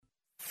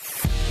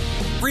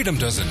Freedom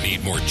doesn't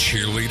need more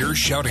cheerleaders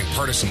shouting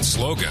partisan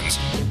slogans.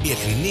 It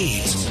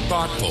needs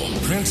thoughtful,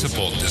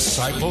 principled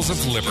disciples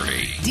of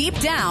liberty. Deep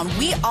down,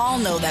 we all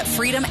know that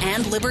freedom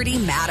and liberty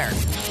matter.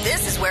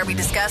 This is where we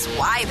discuss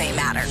why they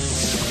matter.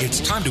 It's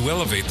time to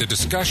elevate the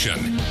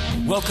discussion.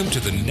 Welcome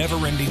to the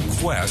never-ending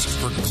quest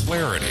for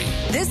clarity.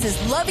 This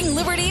is Loving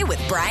Liberty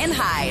with Brian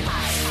Hyde.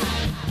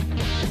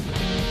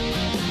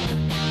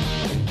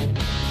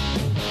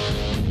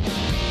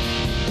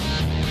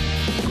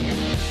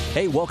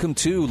 Hey, welcome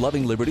to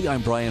Loving Liberty.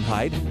 I'm Brian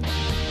Hyde.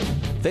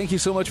 Thank you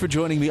so much for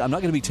joining me. I'm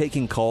not going to be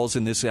taking calls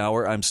in this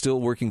hour. I'm still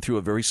working through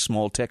a very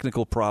small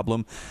technical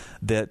problem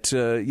that,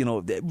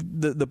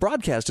 the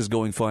broadcast is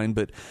going fine,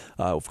 but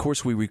of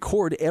course we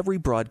record every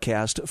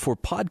broadcast for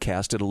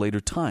podcast at a later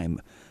time.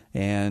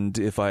 And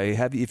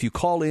if you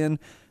call in,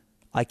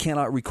 I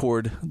cannot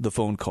record the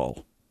phone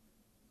call.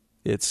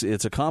 It's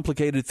a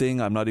complicated thing.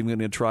 I'm not even going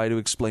to try to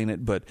explain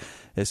it, but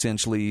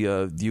essentially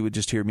you would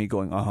just hear me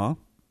going, uh-huh.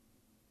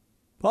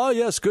 Oh,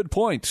 yes, good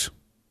point.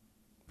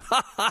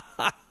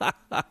 I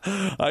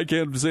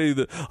can't say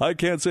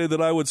that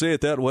I would say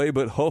it that way,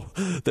 but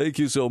thank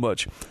you so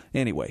much.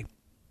 Anyway,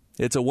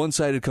 it's a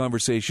one-sided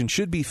conversation.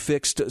 Should be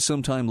fixed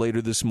sometime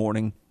later this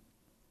morning.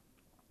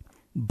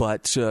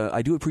 But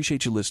I do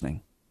appreciate you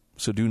listening.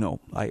 So do know,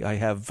 I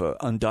have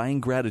undying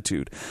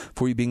gratitude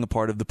for you being a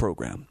part of the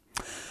program.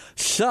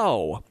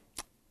 So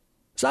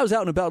I was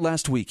out and about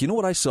last week. You know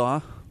what I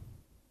saw?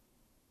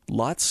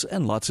 Lots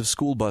and lots of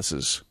school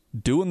buses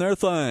doing their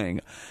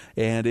thing.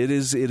 And it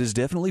is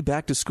definitely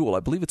back to school. I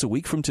believe it's a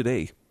week from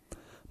today.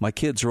 My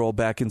kids are all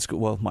back in school.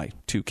 Well, my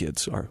two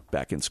kids are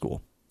back in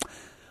school.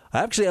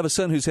 I actually have a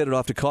son who's headed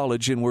off to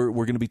college, and we're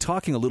going to be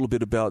talking a little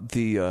bit about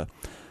the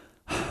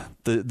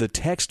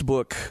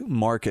textbook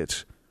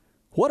market.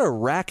 What a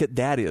racket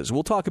that is.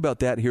 We'll talk about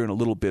that here in a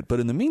little bit. But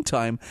in the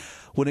meantime,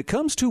 when it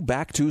comes to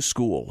back to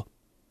school,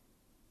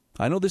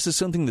 I know this is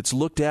something that's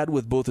looked at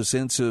with both a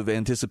sense of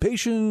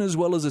anticipation as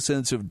well as a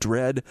sense of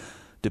dread.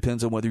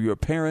 Depends on whether you're a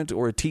parent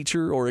or a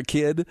teacher or a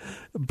kid.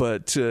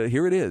 But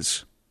here it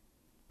is.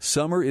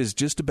 Summer is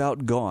just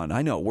about gone.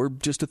 I know, we're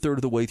just a third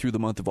of the way through the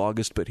month of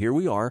August, but here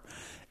we are.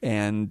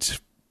 And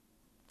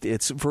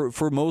it's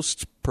for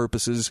most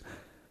purposes,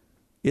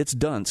 it's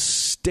done.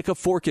 Stick a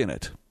fork in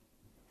it.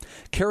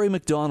 Carrie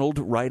McDonald,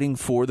 writing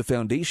for the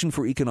Foundation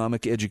for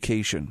Economic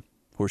Education,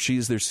 where she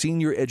is their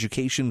senior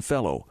education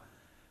fellow,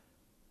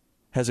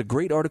 has a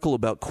great article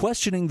about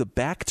questioning the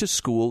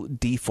back-to-school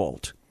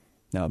default.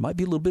 Now, it might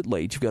be a little bit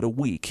late. You've got a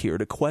week here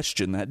to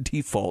question that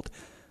default.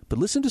 But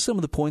listen to some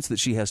of the points that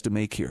she has to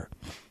make here.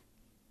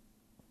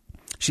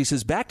 She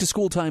says,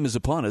 back-to-school time is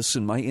upon us,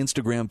 and my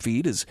Instagram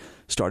feed is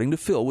starting to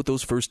fill with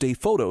those first-day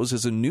photos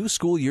as a new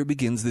school year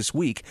begins this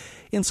week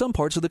in some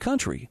parts of the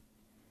country.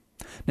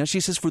 Now, she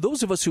says, for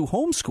those of us who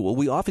homeschool,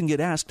 we often get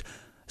asked,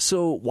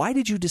 so why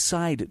did you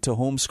decide to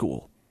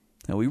homeschool?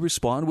 Now, we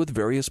respond with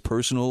various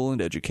personal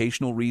and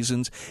educational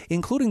reasons,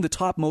 including the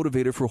top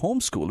motivator for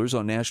homeschoolers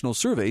on national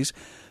surveys,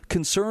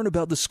 concern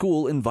about the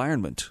school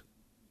environment.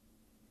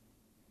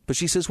 But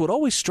she says, what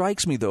always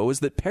strikes me, though, is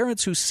that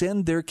parents who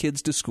send their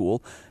kids to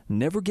school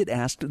never get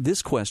asked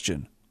this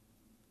question.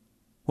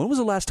 When was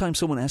the last time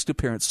someone asked a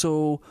parent,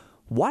 so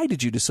why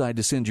did you decide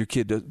to send your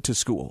kid to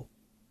school?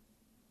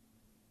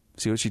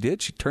 See what she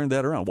did? She turned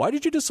that around. Why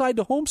did you decide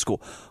to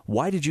homeschool?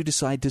 Why did you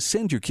decide to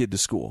send your kid to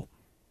school?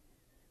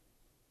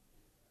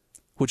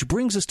 Which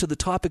brings us to the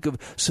topic of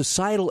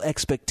societal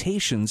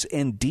expectations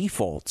and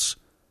defaults.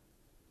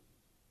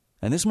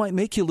 And this might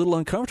make you a little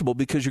uncomfortable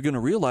because you're going to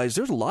realize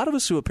there's a lot of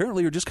us who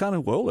apparently are just kind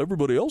of, well,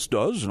 everybody else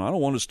does, and I don't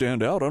want to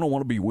stand out. I don't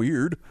want to be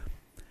weird.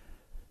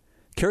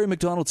 Carrie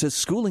McDonald says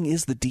schooling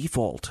is the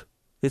default.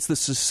 It's the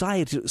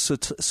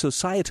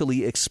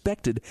societally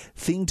expected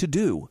thing to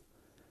do.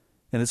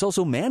 And it's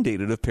also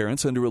mandated of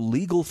parents under a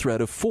legal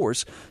threat of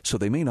force, so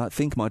they may not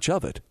think much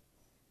of it.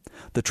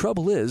 The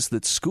trouble is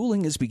that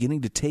schooling is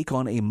beginning to take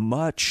on a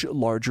much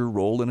larger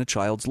role in a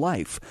child's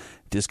life,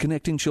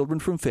 disconnecting children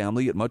from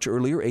family at much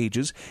earlier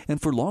ages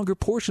and for longer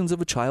portions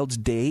of a child's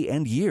day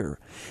and year.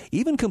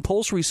 Even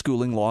compulsory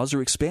schooling laws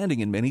are expanding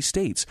in many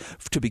states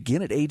to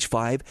begin at age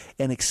 5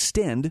 and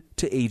extend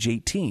to age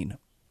 18.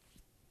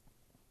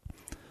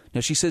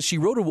 Now, she says she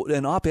wrote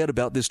an op-ed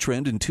about this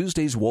trend in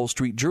Tuesday's Wall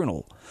Street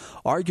Journal,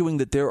 arguing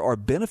that there are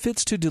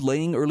benefits to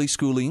delaying early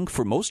schooling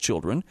for most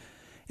children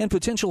and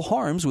potential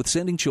harms with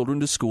sending children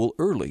to school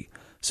early,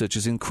 such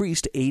as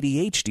increased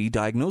ADHD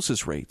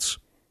diagnosis rates.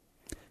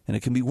 And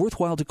it can be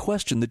worthwhile to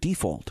question the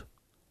default.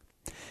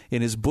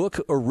 In his book,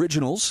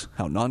 Originals,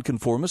 How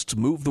Nonconformists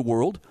Move the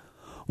World,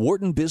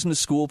 Wharton Business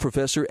School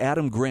professor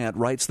Adam Grant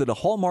writes that a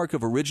hallmark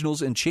of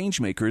originals and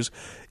changemakers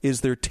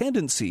is their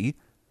tendency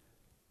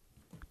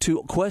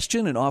to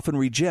question and often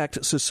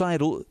reject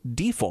societal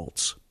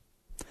defaults.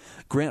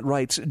 Grant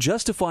writes,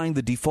 justifying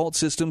the default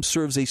system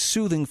serves a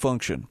soothing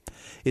function.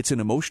 It's an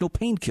emotional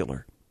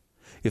painkiller.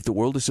 If the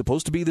world is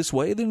supposed to be this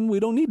way, then we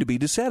don't need to be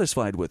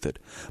dissatisfied with it.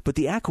 But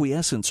the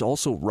acquiescence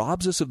also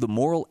robs us of the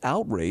moral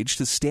outrage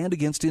to stand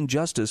against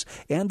injustice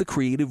and the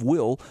creative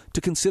will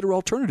to consider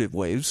alternative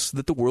ways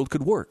that the world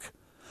could work.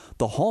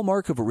 The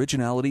hallmark of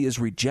originality is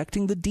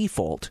rejecting the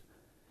default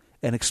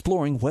and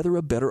exploring whether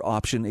a better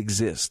option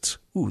exists.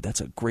 Ooh,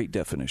 that's a great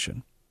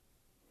definition.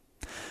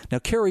 Now,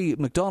 Carrie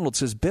McDonald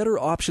says better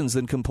options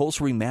than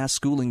compulsory mass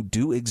schooling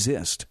do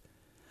exist,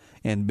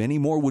 and many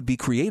more would be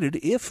created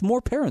if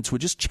more parents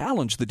would just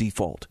challenge the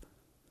default.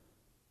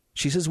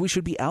 She says we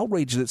should be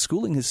outraged that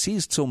schooling has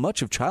seized so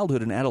much of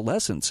childhood and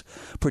adolescence,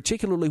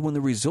 particularly when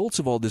the results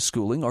of all this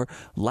schooling are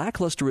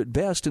lackluster at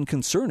best and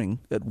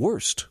concerning at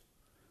worst.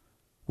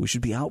 We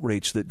should be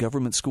outraged that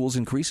government schools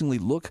increasingly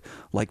look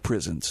like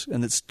prisons,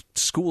 and that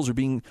students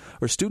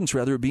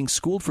are being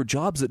schooled for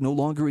jobs that no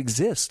longer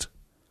exist.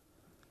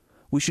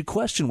 We should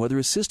question whether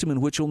a system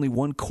in which only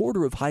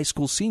 1/4 of high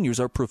school seniors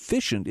are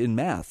proficient in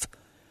math,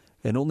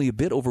 and only a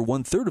bit over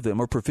 1/3 of them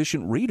are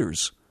proficient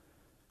readers,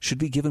 should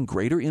be given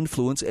greater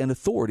influence and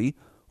authority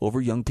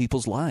over young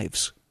people's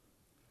lives.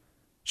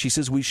 She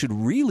says we should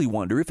really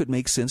wonder if it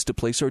makes sense to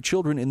place our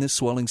children in this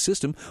swelling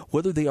system,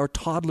 whether they are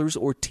toddlers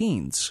or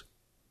teens.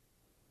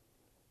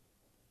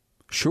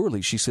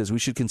 Surely, she says, we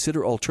should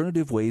consider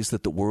alternative ways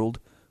that the world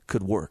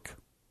could work.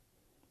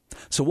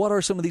 So what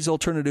are some of these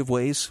alternative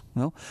ways?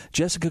 Well,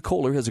 Jessica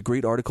Kohler has a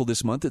great article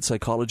this month at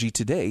Psychology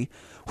Today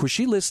where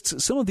she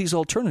lists some of these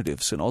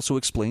alternatives and also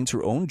explains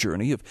her own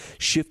journey of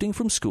shifting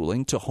from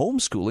schooling to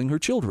homeschooling her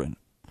children.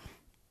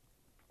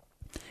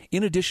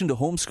 In addition to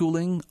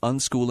homeschooling,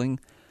 unschooling,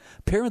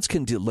 parents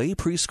can delay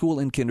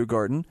preschool and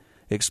kindergarten,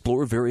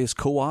 explore various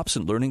co-ops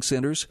and learning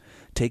centers,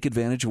 take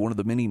advantage of one of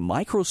the many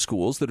micro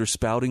schools that are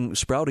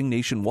sprouting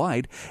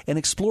nationwide, and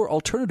explore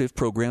alternative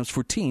programs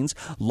for teens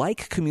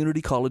like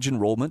community college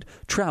enrollment,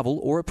 travel,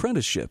 or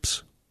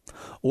apprenticeships.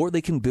 Or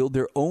they can build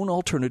their own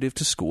alternative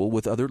to school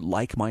with other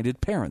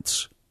like-minded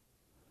parents.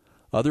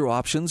 Other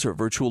options are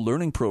virtual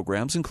learning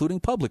programs, including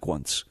public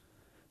ones,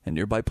 and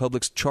nearby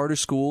public charter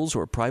schools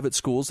or private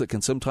schools that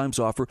can sometimes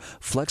offer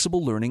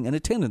flexible learning and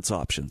attendance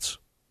options.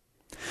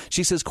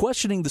 She says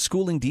questioning the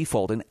schooling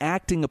default and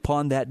acting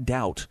upon that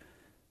doubt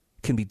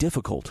can be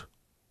difficult.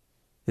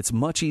 It's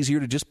much easier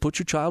to just put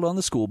your child on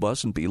the school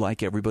bus and be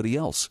like everybody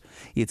else.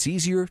 It's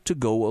easier to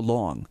go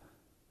along.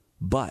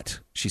 But,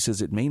 she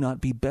says, it may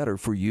not be better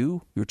for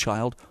you, your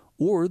child,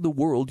 or the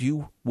world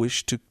you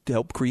wish to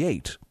help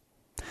create.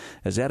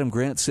 As Adam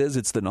Grant says,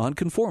 it's the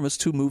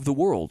nonconformists who move the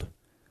world.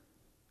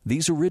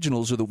 These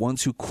originals are the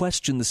ones who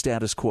question the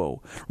status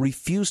quo,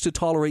 refuse to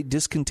tolerate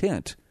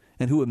discontent,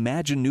 and who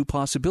imagine new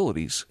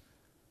possibilities.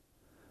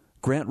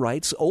 Grant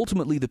writes,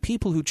 ultimately the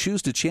people who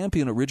choose to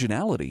champion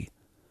originality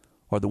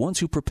are the ones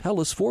who propel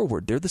us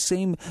forward.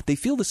 They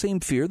feel the same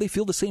fear, they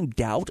feel the same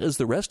doubt as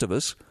the rest of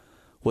us.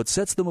 What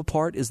sets them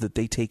apart is that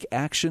they take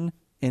action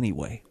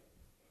anyway.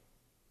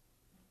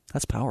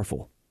 That's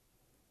powerful.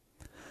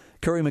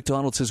 Carrie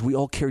McDonald says we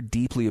all care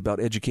deeply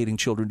about educating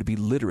children to be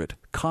literate,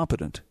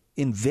 competent,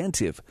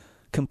 inventive,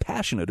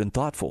 compassionate, and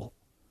thoughtful.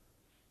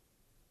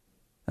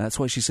 That's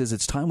why she says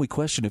it's time we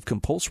question if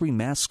compulsory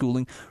mass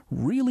schooling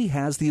really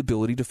has the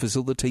ability to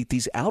facilitate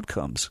these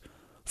outcomes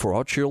for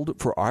our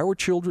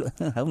children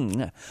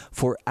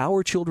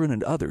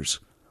and others,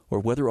 or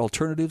whether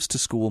alternatives to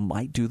school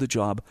might do the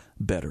job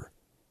better.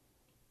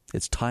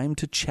 It's time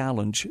to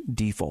challenge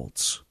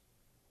defaults.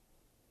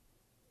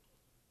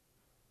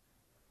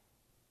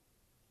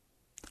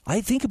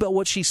 I think about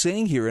what she's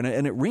saying here,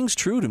 and it rings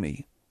true to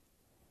me.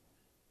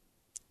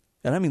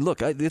 And I mean,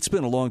 look, it's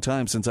been a long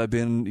time since I've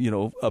been,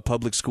 a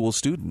public school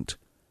student.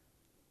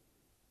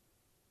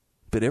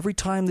 But every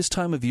time this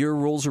time of year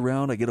rolls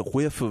around, I get a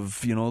whiff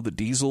of, the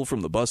diesel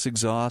from the bus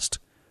exhaust.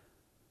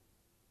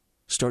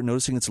 Start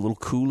noticing it's a little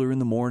cooler in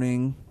the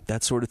morning,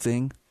 that sort of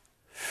thing.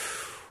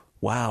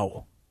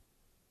 Wow.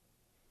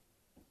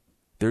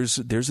 There's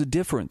a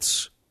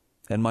difference.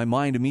 And my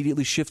mind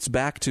immediately shifts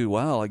back to,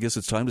 wow, I guess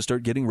it's time to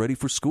start getting ready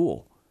for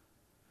school.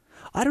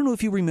 I don't know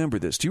if you remember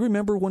this. Do you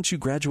remember once you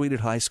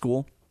graduated high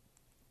school?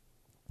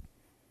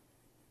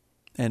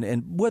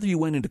 And whether you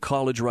went into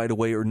college right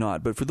away or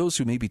not, but for those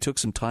who maybe took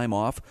some time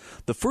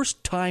off, the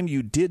first time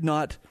you did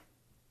not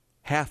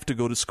have to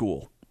go to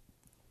school,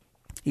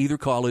 either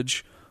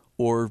college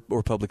or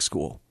public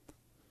school,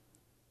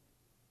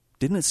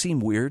 didn't it seem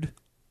weird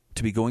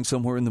to be going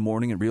somewhere in the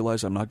morning and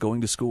realize I'm not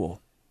going to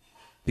school?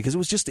 Because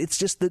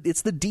it's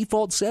the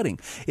default setting.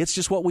 It's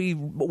just what we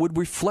would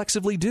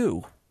reflexively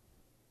do.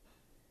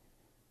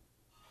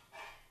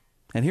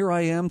 And here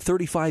I am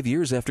 35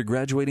 years after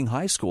graduating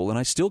high school, and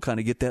I still kind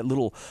of get that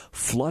little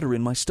flutter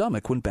in my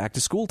stomach when back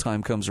to school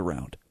time comes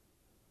around.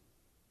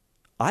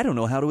 I don't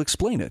know how to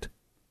explain it.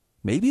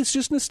 Maybe it's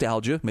just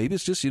nostalgia. Maybe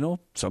it's just,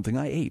 something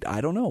I ate.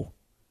 I don't know.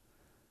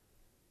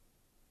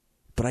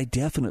 But I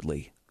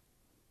definitely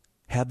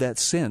have that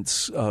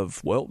sense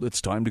of, well,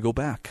 it's time to go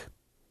back.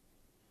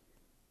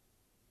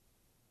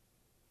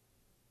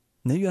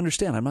 Now you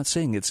understand, I'm not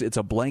saying it's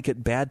a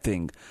blanket bad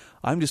thing.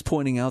 I'm just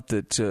pointing out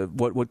that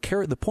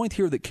the point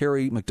here that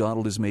Carrie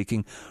McDonald is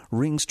making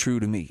rings true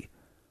to me.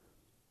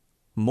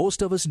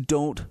 Most of us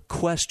don't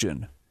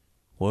question,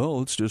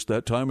 well, it's just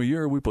that time of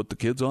year we put the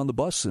kids on the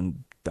bus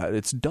and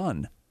it's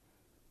done.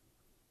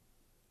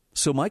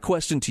 So my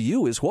question to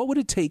you is, what would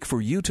it take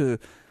for you to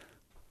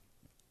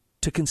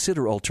to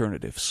consider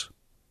alternatives.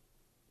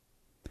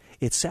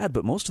 It's sad,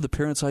 but most of the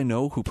parents I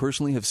know who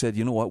personally have said,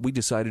 you know what, we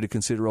decided to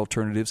consider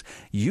alternatives,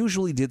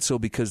 usually did so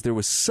because there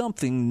was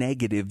something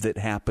negative that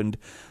happened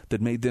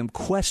that made them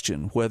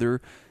question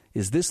whether,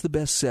 is this the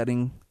best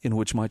setting in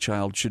which my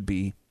child should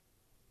be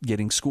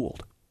getting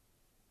schooled?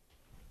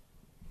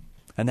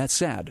 And that's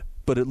sad,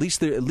 but at least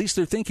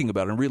they're thinking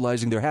about it and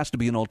realizing there has to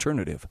be an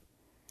alternative.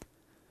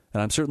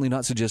 And I'm certainly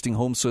not suggesting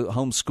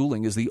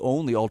homeschooling is the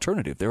only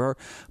alternative. There are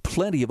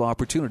plenty of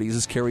opportunities,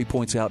 as Carrie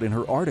points out in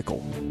her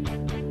article.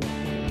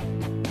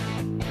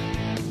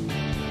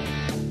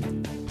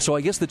 So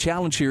I guess the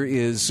challenge here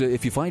is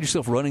if you find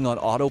yourself running on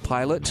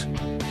autopilot,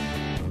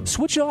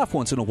 switch it off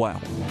once in a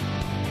while.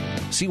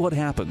 See what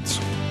happens.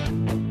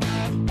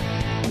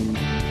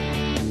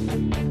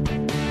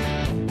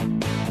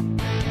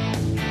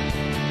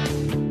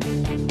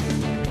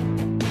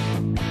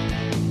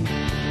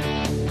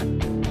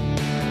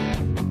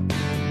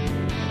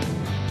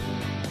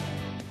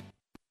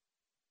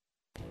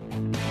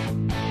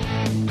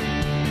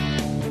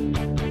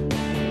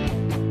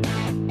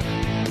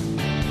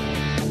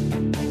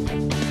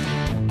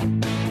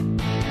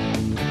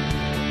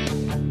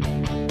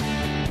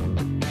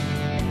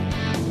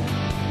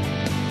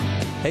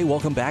 Hey,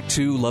 welcome back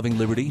to Loving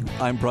Liberty.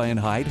 I'm Brian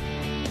Hyde.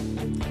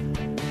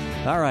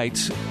 All right,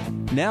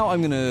 now I'm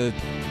going to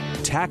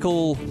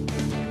tackle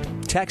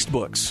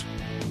textbooks.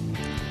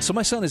 So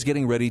my son is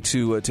getting ready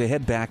to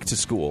head back to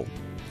school.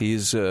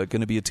 He's going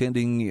to be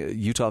attending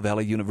Utah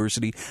Valley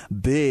University,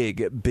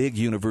 big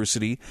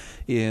university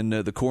in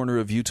the corner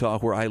of Utah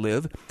where I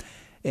live.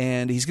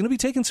 And he's going to be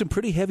taking some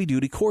pretty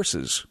heavy-duty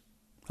courses,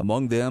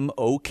 among them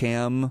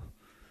OChem,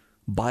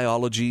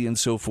 biology, and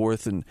so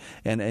forth. And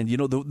you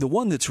know, the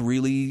one that's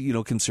really, you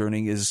know,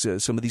 concerning is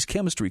some of these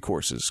chemistry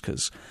courses,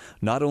 because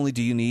not only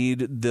do you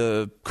need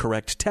the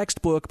correct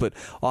textbook, but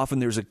often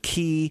there's a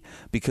key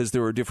because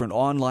there are different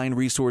online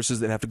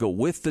resources that have to go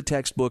with the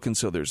textbook, and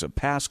so there's a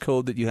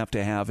passcode that you have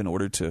to have in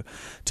order to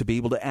be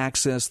able to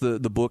access the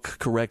book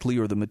correctly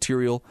or the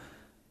material.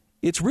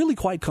 It's really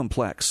quite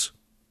complex.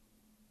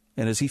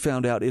 And as he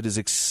found out, it is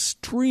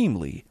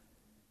extremely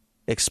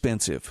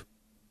expensive.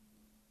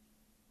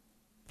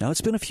 Now,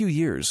 it's been a few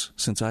years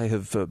since I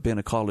have been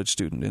a college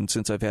student and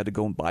since I've had to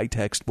go and buy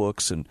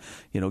textbooks and,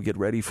 you know, get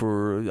ready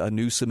for a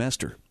new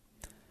semester.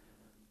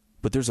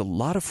 But there's a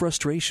lot of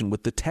frustration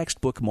with the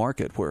textbook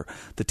market where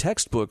the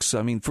textbooks,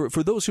 I mean,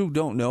 for those who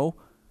don't know,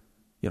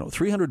 you know,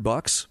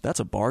 $300, that's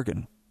a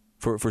bargain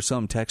for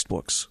some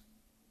textbooks.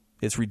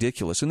 It's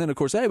ridiculous. And then, of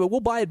course, hey, but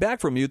we'll buy it back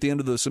from you at the end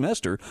of the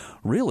semester.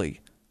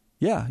 Really?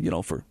 Yeah, you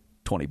know, for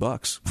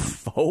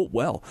 $20. Oh,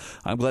 well,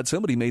 I'm glad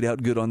somebody made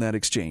out good on that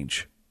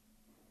exchange.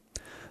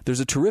 There's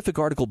a terrific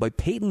article by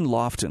Peyton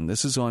Lofton.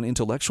 This is on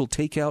Intellectual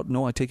Takeout.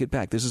 No, I take it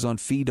back. This is on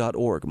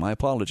fee.org. My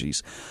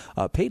apologies.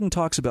 Peyton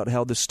talks about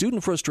how the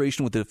student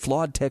frustration with the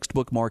flawed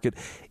textbook market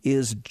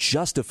is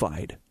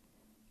justified.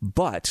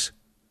 But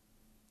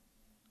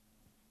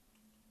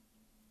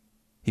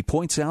he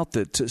points out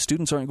that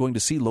students aren't going to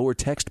see lower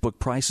textbook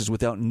prices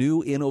without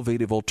new,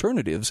 innovative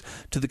alternatives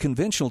to the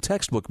conventional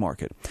textbook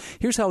market.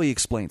 Here's how he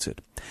explains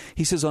it.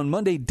 He says, on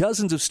Monday,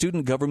 dozens of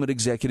student government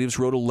executives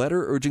wrote a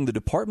letter urging the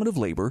Department of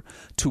Labor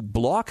to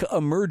block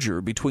a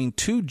merger between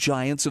two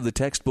giants of the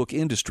textbook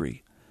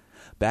industry.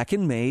 Back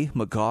in May,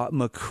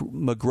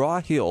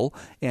 McGraw-Hill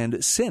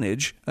and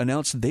Cenage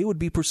announced they would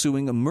be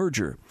pursuing a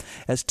merger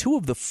as two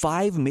of the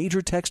 5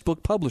 major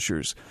textbook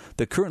publishers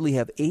that currently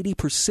have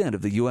 80%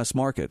 of the U.S.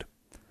 market.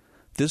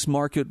 This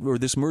merger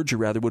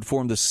would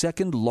form the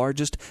second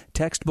largest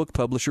textbook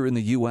publisher in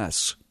the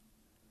U.S.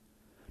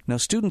 Now,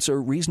 students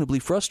are reasonably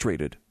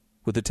frustrated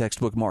with the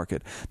textbook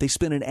market. They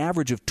spend an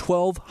average of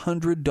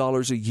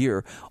 $1,200 a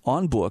year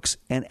on books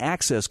and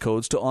access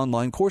codes to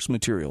online course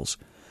materials.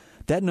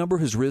 That number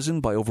has risen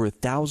by over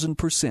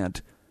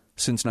 1,000%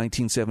 since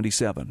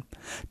 1977.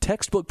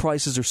 Textbook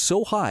prices are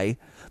so high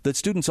that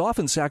students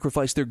often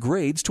sacrifice their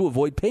grades to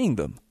avoid paying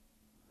them.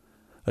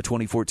 A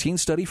 2014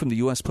 study from the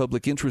U.S.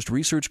 Public Interest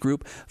Research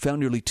Group found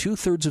nearly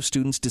 2/3 of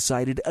students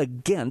decided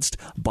against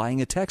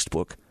buying a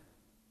textbook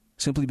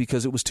simply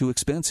because it was too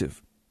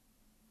expensive.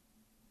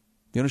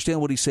 You understand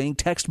what he's saying?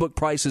 Textbook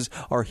prices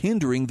are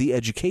hindering the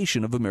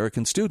education of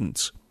American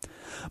students.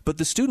 But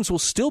the students will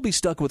still be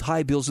stuck with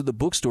high bills at the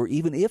bookstore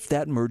even if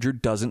that merger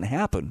doesn't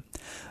happen.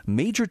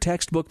 Major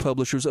textbook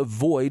publishers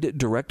avoid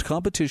direct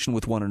competition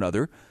with one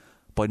another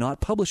by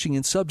not publishing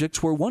in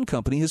subjects where one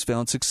company has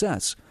found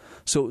success.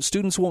 So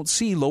students won't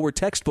see lower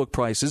textbook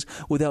prices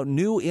without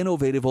new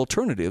innovative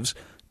alternatives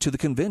to the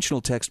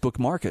conventional textbook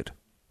market.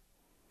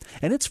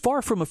 And it's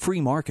far from a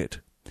free market.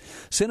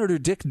 Senator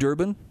Dick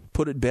Durbin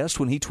put it best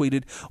when he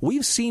tweeted,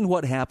 "We've seen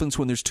what happens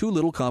when there's too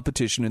little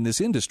competition in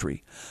this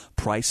industry.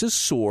 Prices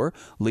soar,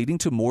 leading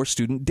to more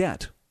student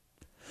debt."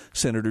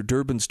 Senator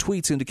Durbin's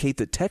tweets indicate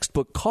that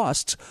textbook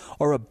costs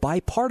are a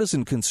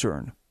bipartisan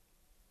concern,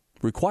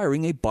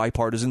 requiring a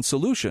bipartisan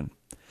solution.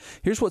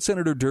 Here's what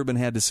Senator Durbin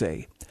had to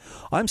say.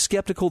 "I'm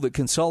skeptical that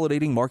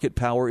consolidating market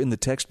power in the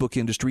textbook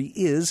industry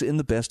is in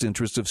the best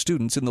interest of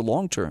students in the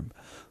long term."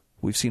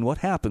 We've seen what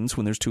happens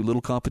when there's too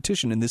little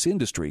competition in this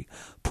industry.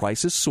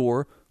 Prices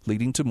soar,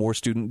 leading to more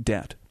student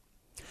debt.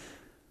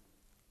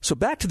 So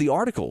back to the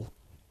article.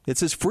 It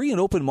says free and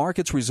open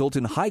markets result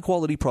in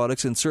high-quality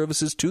products and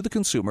services to the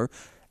consumer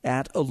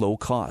at a low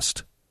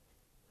cost.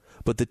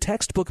 But the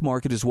textbook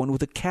market is one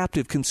with a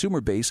captive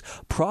consumer base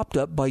propped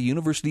up by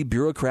university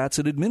bureaucrats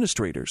and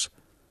administrators.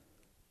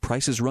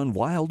 Prices run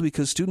wild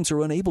because students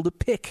are unable to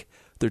pick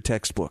their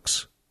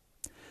textbooks.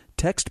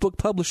 Textbook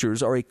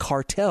publishers are a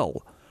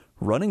cartel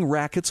running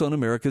rackets on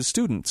America's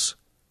students.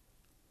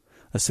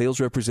 A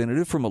sales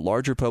representative from a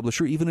larger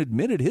publisher even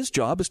admitted his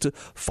job is to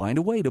find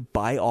a way to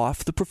buy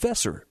off the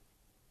professor.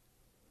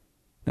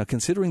 Now,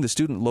 considering the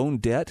student loan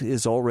debt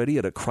is already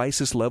at a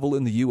crisis level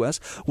in the U.S.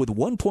 with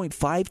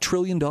 $1.5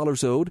 trillion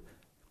owed,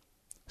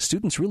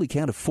 students really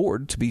can't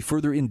afford to be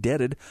further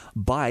indebted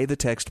by the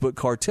textbook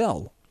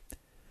cartel.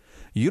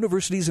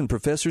 Universities and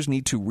professors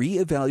need to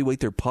reevaluate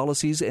their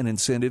policies and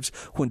incentives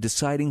when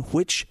deciding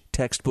which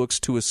textbooks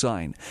to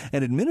assign,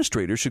 and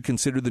administrators should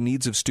consider the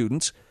needs of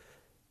students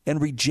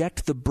and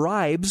reject the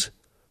bribes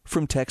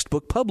from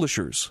textbook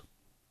publishers.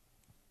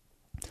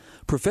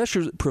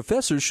 Professors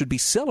should be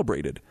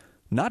celebrated,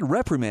 not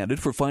reprimanded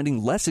for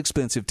finding less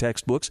expensive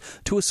textbooks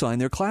to assign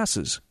their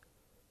classes.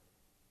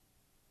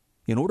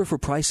 In order for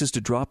prices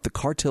to drop, the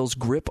cartel's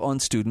grip on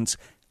students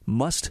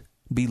must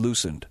be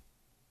loosened.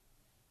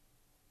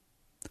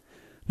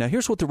 Now,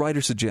 here's what the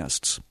writer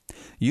suggests.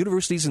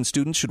 Universities and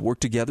students should work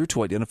together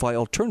to identify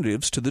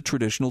alternatives to the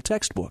traditional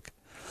textbook.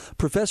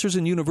 Professors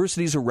and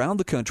universities around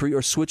the country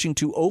are switching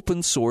to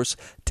open-source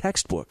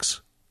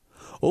textbooks.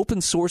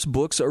 Open-source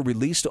books are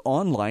released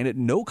online at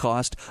no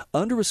cost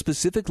under a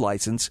specific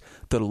license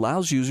that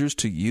allows users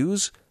to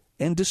use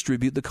and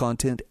distribute the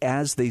content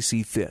as they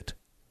see fit.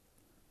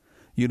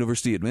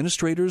 University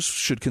administrators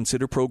should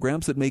consider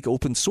programs that make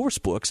open-source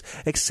books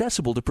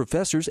accessible to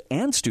professors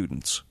and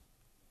students.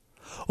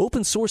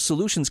 Open-source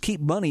solutions keep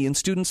money in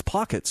students'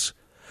 pockets.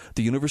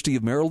 The University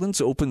of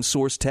Maryland's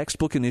open-source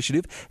textbook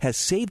initiative has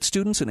saved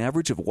students an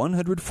average of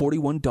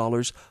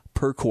 $141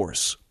 per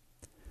course.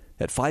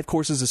 At 5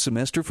 courses a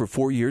semester for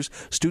 4 years,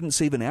 students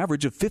save an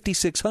average of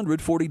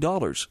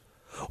 $5,640,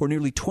 or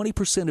nearly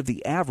 20% of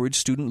the average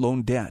student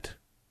loan debt.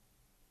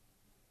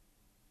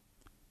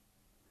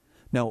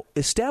 Now,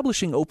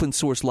 establishing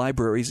open-source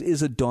libraries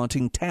is a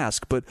daunting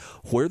task, but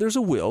where there's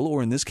a will,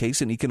 or in this case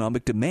an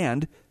economic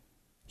demand,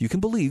 you can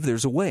believe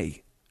there's a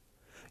way.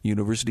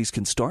 Universities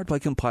can start by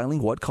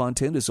compiling what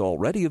content is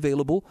already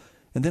available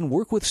and then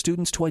work with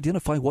students to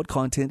identify what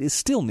content is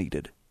still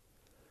needed.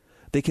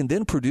 They can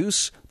then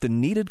produce the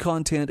needed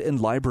content and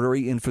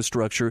library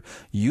infrastructure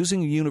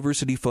using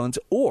university funds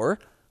or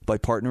by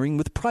partnering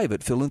with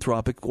private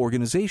philanthropic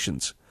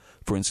organizations.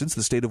 For instance,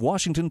 the state of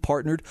Washington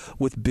partnered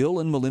with Bill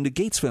and Melinda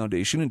Gates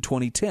Foundation in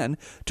 2010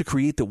 to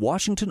create the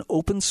Washington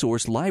Open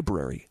Source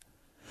Library.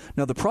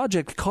 Now, the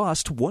project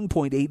cost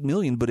 $1.8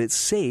 million, but it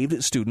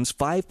saved students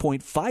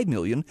 $5.5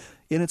 million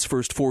in its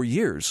first 4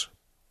 years.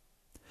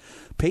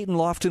 Peyton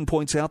Lofton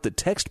points out that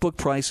textbook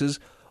prices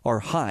are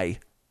high,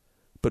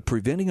 but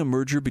preventing a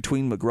merger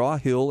between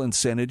McGraw-Hill and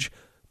Cenage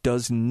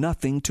does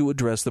nothing to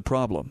address the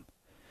problem.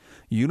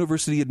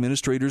 University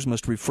administrators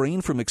must refrain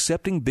from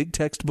accepting big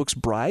textbooks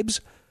bribes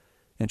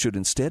and should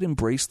instead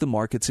embrace the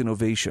market's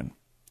innovation.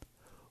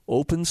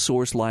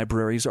 Open-source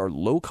libraries are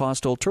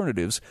low-cost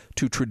alternatives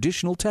to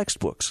traditional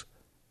textbooks,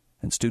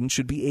 and students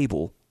should be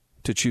able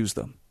to choose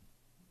them.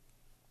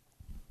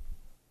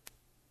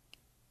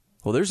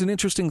 Well, there's an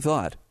interesting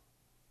thought.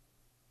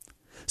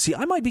 See,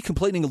 I might be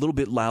complaining a little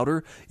bit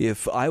louder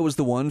if I was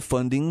the one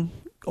funding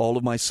all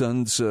of my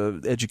son's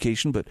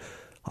education, but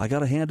I got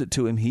to hand it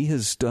to him. He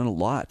has done a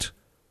lot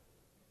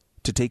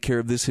to take care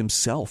of this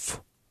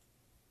himself,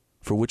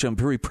 for which I'm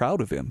very proud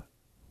of him.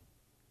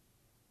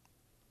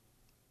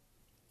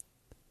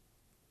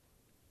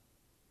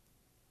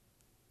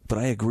 But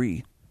I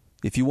agree.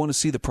 If you want to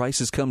see the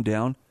prices come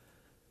down,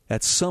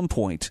 at some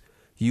point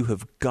you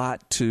have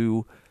got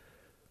to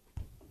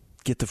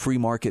get the free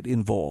market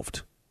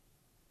involved.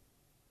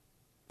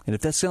 And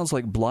if that sounds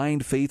like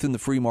blind faith in the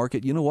free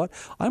market, you know what?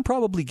 I'm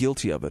probably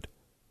guilty of it.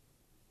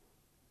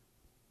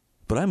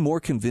 But I'm more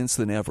convinced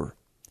than ever.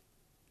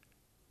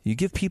 You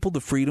give people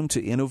the freedom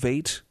to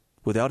innovate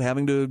without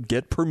having to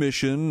get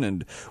permission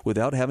and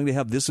without having to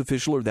have this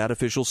official or that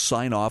official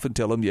sign off and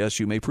tell them, yes,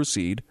 you may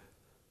proceed.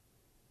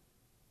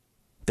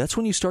 That's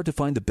when you start to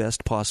find the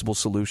best possible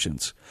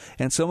solutions.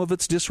 And some of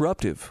it's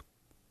disruptive.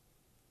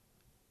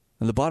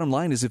 And the bottom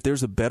line is, if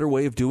there's a better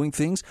way of doing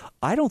things,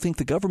 I don't think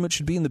the government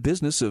should be in the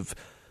business of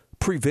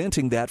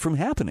preventing that from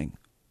happening.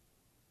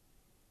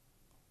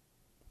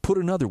 Put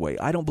another way,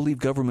 I don't believe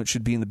government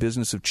should be in the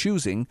business of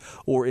choosing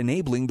or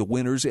enabling the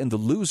winners and the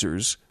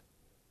losers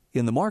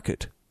in the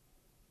market.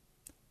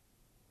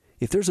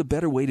 If there's a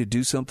better way to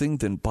do something,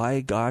 then by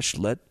gosh,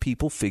 let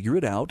people figure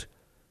it out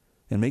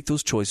and make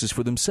those choices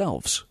for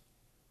themselves.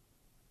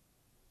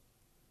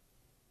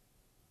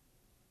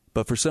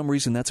 But for some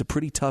reason, that's a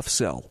pretty tough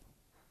sell.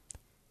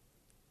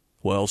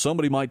 Well,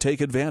 somebody might take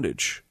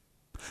advantage.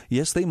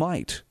 Yes, they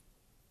might.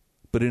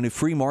 But in a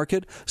free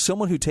market,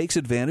 someone who takes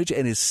advantage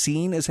and is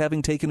seen as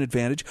having taken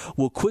advantage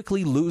will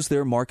quickly lose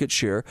their market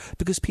share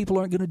because people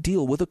aren't going to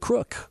deal with a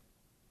crook.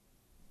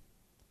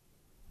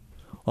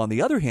 On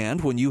the other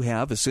hand, when you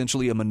have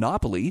essentially a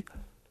monopoly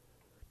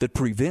that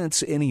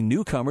prevents any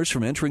newcomers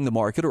from entering the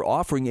market or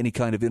offering any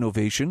kind of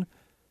innovation,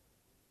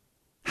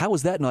 how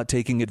is that not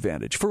taking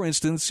advantage? For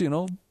instance,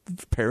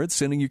 parents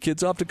sending your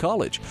kids off to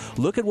college.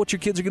 Look at what your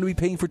kids are going to be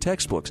paying for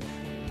textbooks.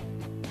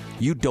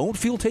 You don't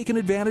feel taken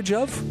advantage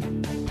of?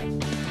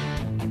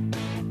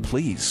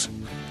 Please.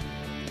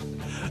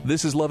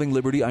 This is Loving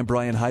Liberty. I'm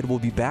Brian Hyde. We'll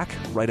be back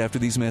right after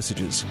these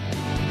messages.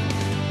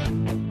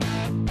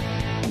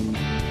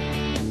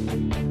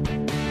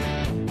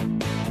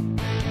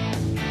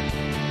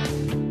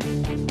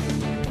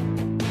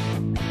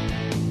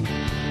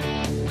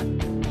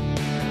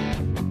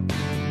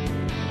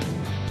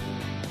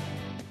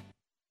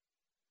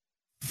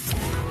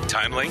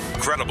 Timely,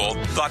 credible,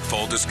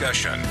 thoughtful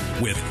discussion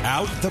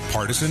without the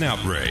partisan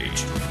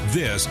outrage.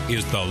 This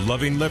is the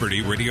Loving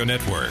Liberty Radio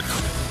Network.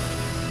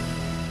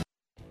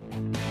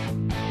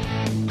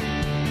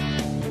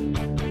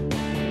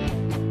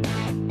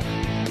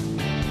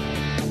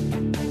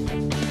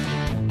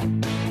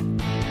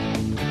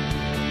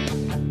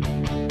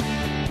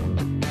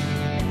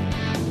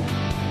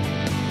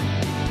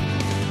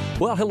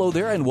 Well, hello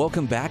there, and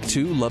welcome back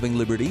to Loving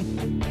Liberty.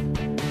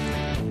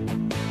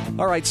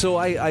 All right, so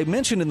I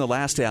mentioned in the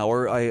last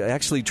hour, I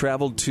actually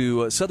traveled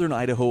to southern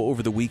Idaho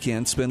over the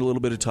weekend, spent a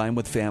little bit of time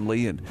with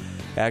family, and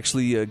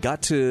actually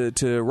got to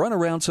run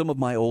around some of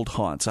my old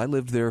haunts. I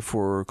lived there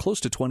for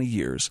close to 20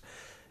 years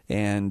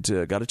and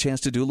got a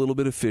chance to do a little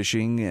bit of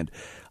fishing. And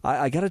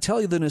I got to tell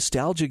you, the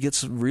nostalgia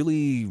gets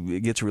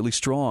really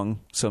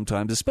strong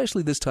sometimes,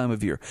 especially this time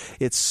of year.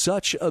 It's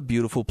such a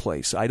beautiful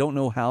place. I don't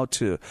know how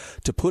to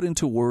put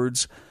into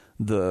words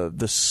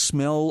the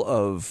smell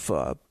of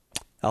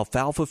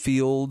alfalfa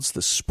fields,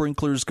 the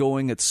sprinklers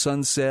going at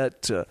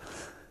sunset.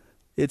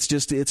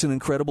 It's an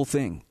incredible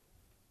thing.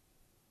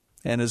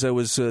 And as I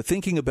was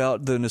thinking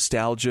about the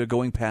nostalgia,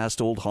 going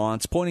past old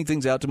haunts, pointing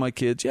things out to my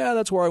kids, yeah,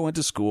 that's where I went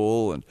to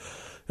school, and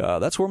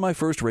that's where my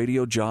first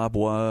radio job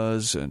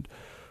was, and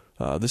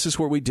this is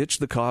where we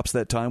ditched the cops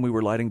that time we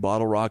were lighting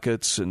bottle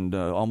rockets and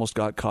almost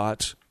got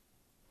caught.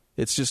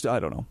 It's just, I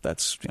don't know,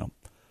 that's,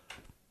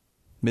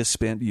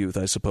 misspent youth,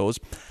 I suppose.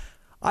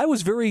 I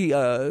was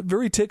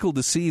very tickled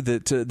to see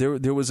that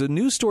there was a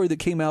news story that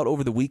came out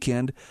over the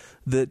weekend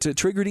that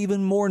triggered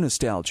even more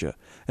nostalgia,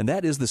 and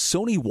that is the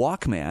Sony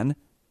Walkman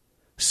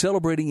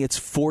celebrating its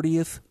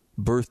 40th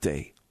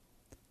birthday.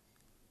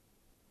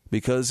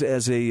 Because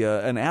as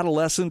an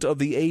adolescent of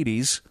the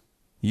 80s,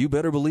 you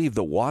better believe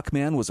the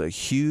Walkman was a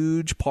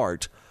huge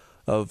part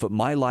of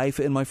my life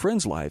and my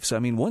friends' lives. I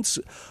mean, once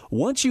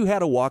you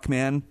had a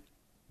Walkman,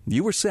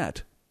 you were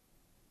set.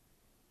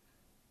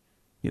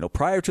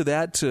 Prior to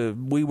that,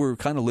 we were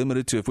kind of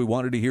limited to if we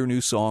wanted to hear new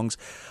songs.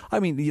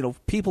 I mean,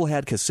 people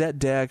had cassette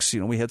decks.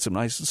 We had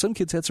some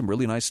kids had some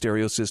really nice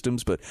stereo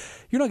systems, but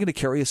you're not going to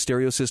carry a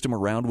stereo system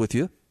around with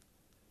you.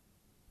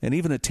 And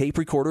even a tape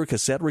recorder,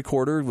 cassette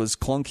recorder was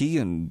clunky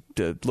and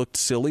looked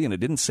silly, and it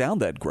didn't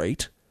sound that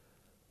great.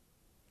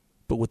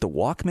 But with the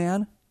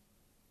Walkman,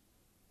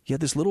 you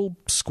had this little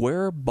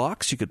square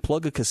box you could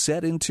plug a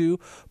cassette into,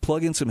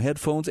 plug in some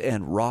headphones,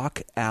 and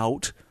rock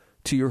out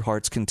to your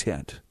heart's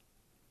content.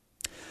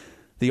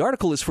 The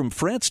article is from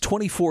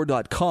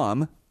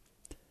France24.com,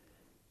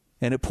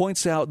 and it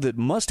points out that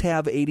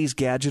must-have 80s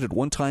gadget at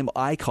one-time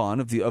icon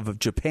of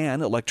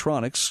Japan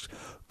electronics,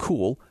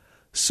 cool,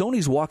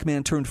 Sony's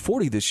Walkman turned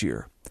 40 this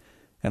year.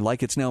 And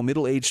like its now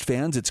middle-aged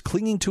fans, it's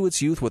clinging to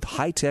its youth with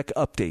high-tech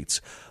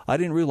updates. I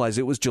didn't realize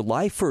it was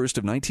July 1st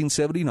of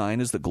 1979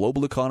 as the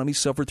global economy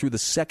suffered through the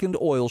second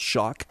oil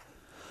shock.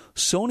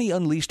 Sony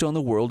unleashed on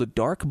the world a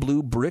dark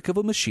blue brick of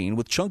a machine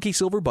with chunky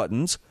silver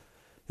buttons.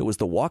 It was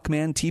the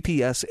Walkman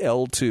TPS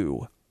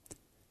L2.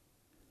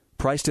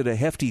 Priced at a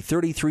hefty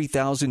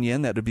 33,000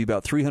 yen, that would be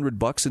about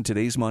 $300 in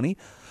today's money.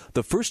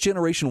 The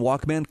first-generation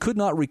Walkman could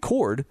not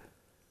record,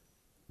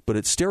 but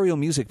its stereo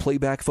music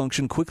playback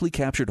function quickly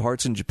captured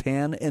hearts in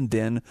Japan and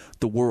then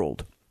the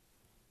world.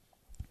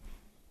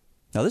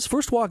 Now, this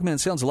first Walkman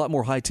sounds a lot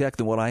more high-tech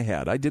than what I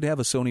had. I did have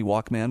a Sony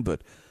Walkman,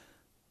 but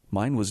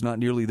mine was not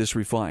nearly this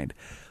refined.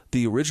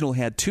 The original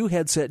had two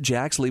headset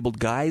jacks labeled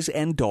guys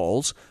and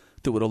dolls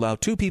that would allow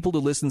two people to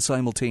listen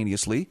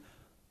simultaneously.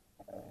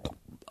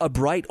 A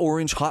bright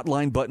orange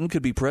hotline button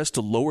could be pressed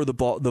to lower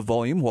the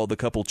volume while the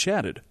couple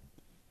chatted.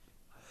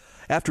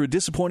 After a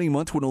disappointing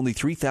month when only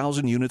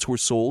 3,000 units were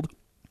sold,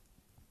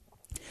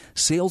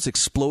 sales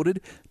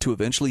exploded to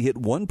eventually hit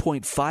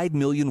 1.5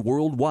 million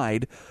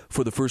worldwide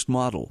for the first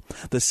model.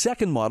 The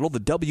second model, the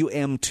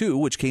WM2,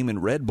 which came in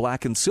red,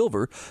 black, and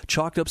silver,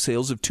 chalked up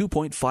sales of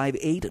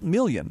 2.58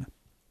 million.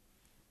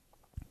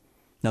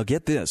 Now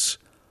get this.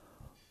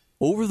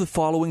 Over the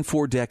following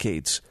 4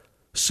 decades,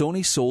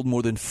 Sony sold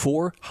more than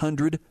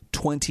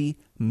 420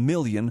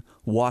 million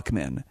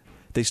Walkmen.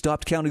 They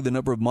stopped counting the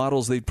number of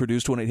models they'd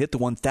produced when it hit the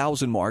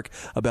 1,000 mark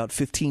about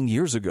 15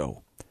 years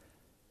ago.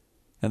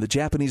 And the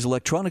Japanese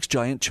electronics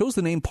giant chose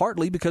the name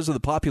partly because of the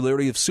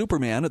popularity of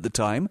Superman at the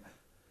time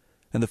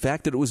and the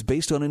fact that it was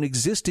based on an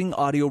existing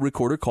audio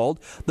recorder called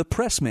the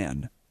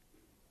Pressman.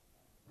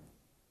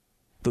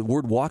 The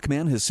word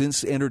Walkman has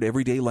since entered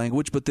everyday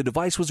language, but the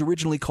device was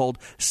originally called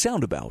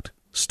Soundabout,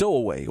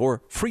 Stowaway,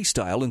 or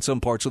Freestyle in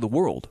some parts of the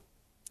world.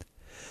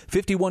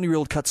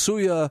 51-year-old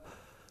Katsuya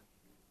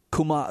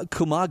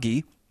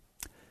Kumagi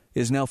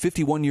is now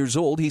 51 years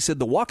old. He said,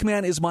 "The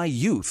Walkman is my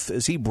youth,"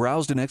 as he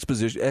browsed an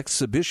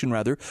exhibition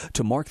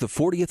to mark the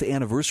 40th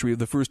anniversary of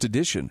the first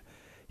edition.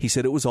 He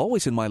said, "It was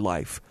always in my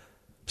life."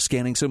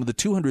 Scanning some of the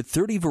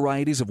 230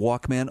 varieties of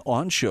Walkman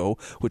on show,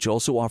 which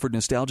also offered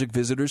nostalgic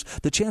visitors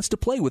the chance to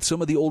play with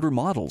some of the older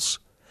models.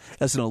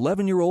 As an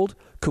 11-year-old,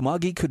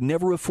 Kumagi could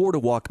never afford a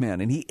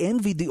Walkman, and he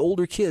envied the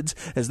older kids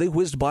as they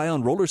whizzed by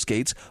on roller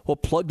skates while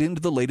plugged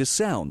into the latest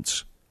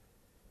sounds.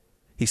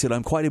 He said,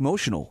 "I'm quite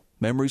emotional.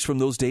 Memories from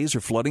those days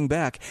are flooding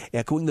back,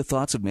 echoing the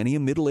thoughts of many a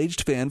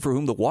middle-aged fan for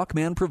whom the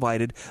Walkman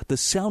provided the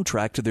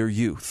soundtrack to their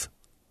youth."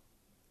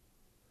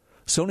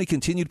 Sony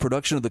continued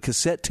production of the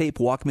cassette tape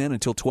Walkman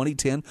until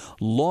 2010,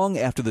 long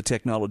after the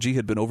technology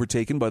had been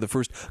overtaken by the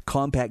first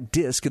compact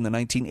disc in the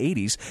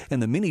 1980s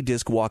and the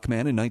mini-disc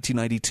Walkman in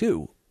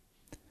 1992.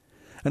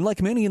 And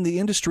like many in the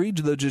industry,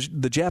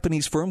 the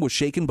Japanese firm was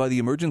shaken by the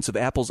emergence of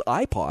Apple's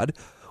iPod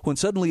when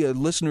suddenly a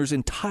listener's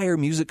entire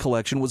music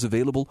collection was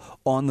available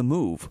on the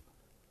move.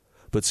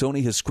 But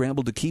Sony has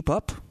scrambled to keep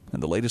up,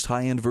 and the latest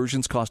high-end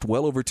versions cost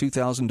well over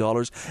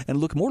 $2,000 and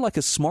look more like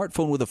a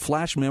smartphone with a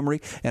flash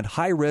memory and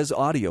high-res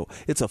audio.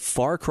 It's a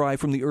far cry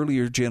from the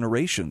earlier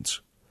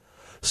generations.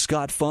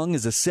 Scott Fung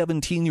is a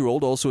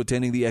 17-year-old also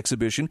attending the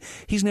exhibition.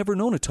 He's never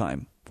known a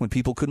time when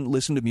people couldn't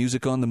listen to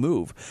music on the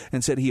move,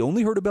 and said he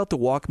only heard about the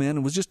Walkman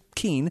and was just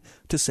keen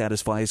to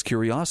satisfy his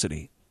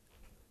curiosity.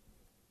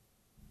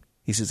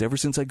 He says, "Ever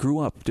since I grew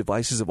up,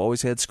 devices have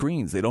always had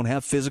screens. They don't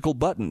have physical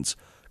buttons."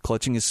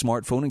 Clutching his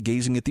smartphone and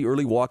gazing at the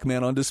early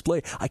Walkman on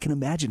display, I can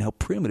imagine how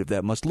primitive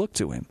that must look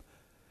to him.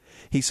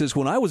 He says,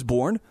 "When I was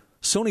born,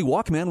 Sony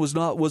Walkman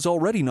was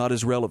already not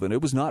as relevant.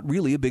 It was not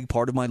really a big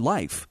part of my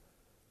life."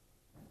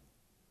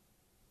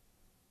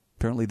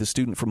 Apparently the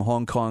student from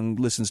Hong Kong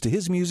listens to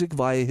his music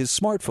via his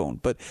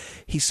smartphone. But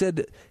he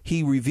said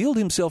he revealed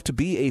himself to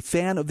be a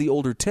fan of the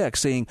older tech,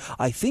 saying,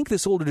 "I think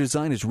this older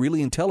design is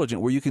really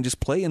intelligent, where you can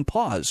just play and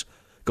pause,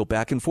 go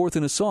back and forth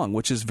in a song,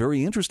 which is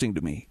very interesting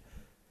to me.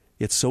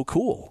 It's so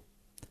cool."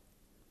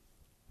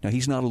 Now,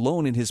 he's not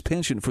alone in his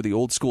penchant for the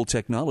old-school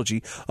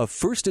technology. A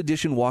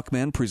first-edition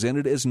Walkman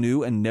presented as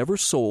new and never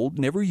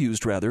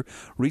used,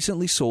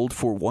 recently sold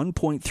for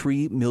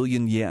 1.3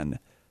 million yen,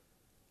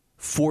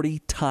 40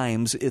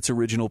 times its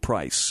original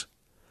price.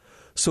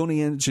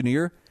 Sony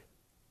engineer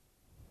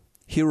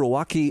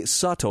Hiroaki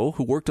Sato,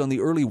 who worked on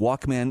the early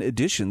Walkman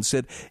edition,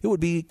 said it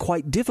would be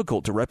quite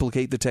difficult to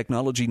replicate the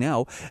technology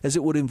now, as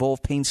it would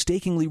involve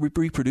painstakingly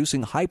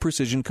reproducing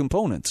high-precision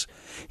components.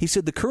 He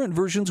said the current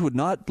versions would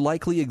not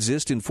likely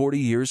exist in 40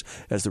 years,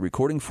 as the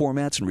recording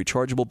formats and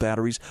rechargeable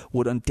batteries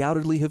would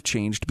undoubtedly have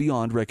changed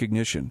beyond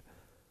recognition.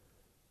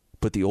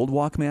 But the old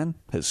Walkman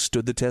has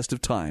stood the test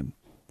of time.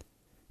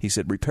 He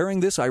said,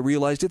 "Repairing this, I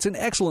realized it's an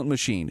excellent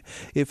machine.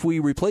 If we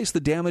replace the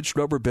damaged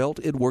rubber belt,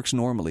 it works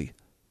normally.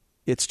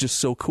 It's just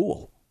so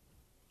cool."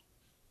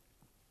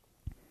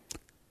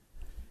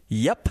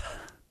 Yep.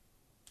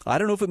 I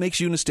don't know if it makes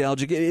you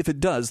nostalgic. If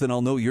it does, then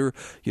I'll know you're,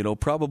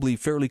 probably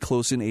fairly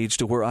close in age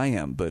to where I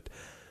am. But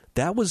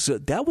that was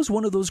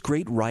one of those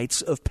great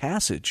rites of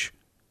passage.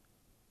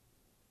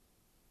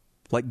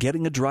 Like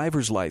getting a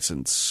driver's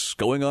license,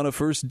 going on a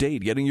first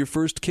date, getting your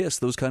first kiss,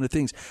 those kind of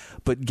things.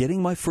 But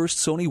getting my first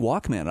Sony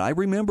Walkman. I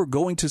remember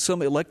going to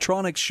some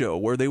electronics show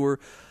where they were...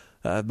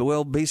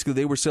 basically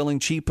they were selling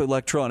cheap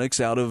electronics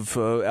out of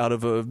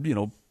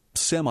a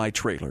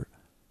semi-trailer.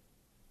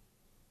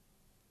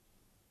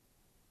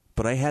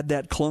 But I had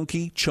that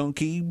clunky,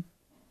 chunky,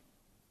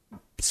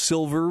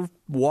 silver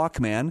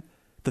Walkman.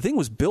 The thing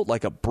was built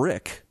like a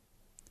brick.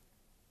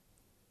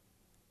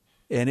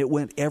 And it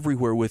went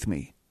everywhere with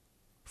me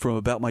from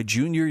about my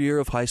junior year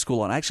of high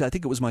school on. Actually, I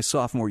think it was my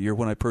sophomore year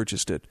when I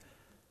purchased it.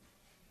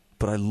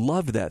 But I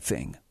loved that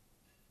thing.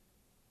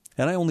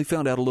 And I only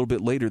found out a little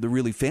bit later the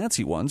really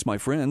fancy ones. My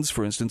friends,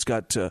 for instance,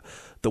 got the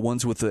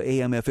ones with the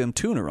AM/FM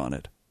tuner on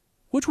it,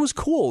 which was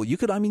cool. You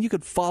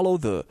could follow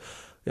the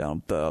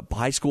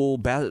high school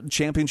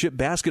championship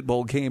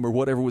basketball game or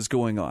whatever was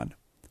going on.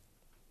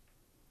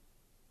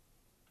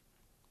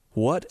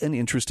 What an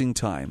interesting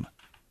time.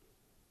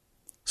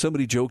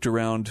 Somebody joked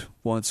around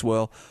once,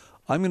 well,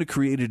 I'm going to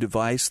create a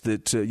device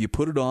that you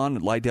put it on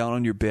and lie down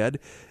on your bed,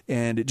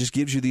 and it just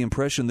gives you the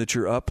impression that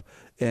you're up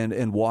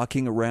and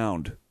walking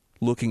around,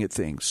 looking at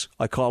things.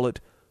 I call it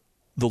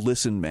the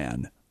Listen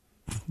Man.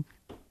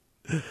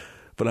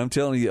 But I'm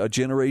telling you, a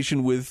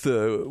generation with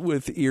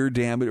ear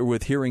damage, or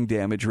with hearing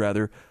damage,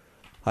 rather.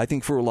 I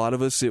think for a lot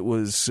of us, it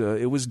was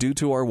due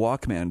to our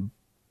Walkman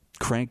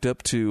cranked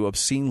up to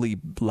obscenely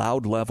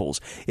loud levels.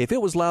 If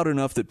it was loud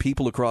enough that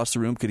people across the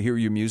room could hear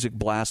your music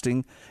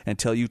blasting and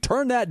tell you,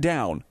 turn that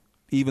down,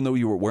 even though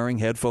you were wearing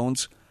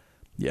headphones,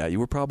 Yeah, you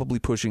were probably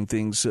pushing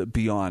things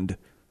beyond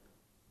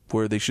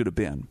where they should have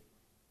been.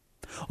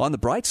 On the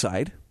bright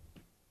side,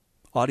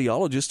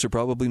 audiologists are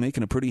probably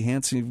making a pretty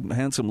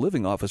handsome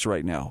living off us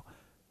right now.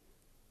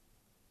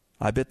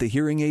 I bet the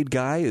hearing aid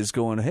guy is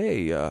going,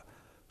 hey,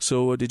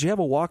 so did you have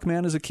a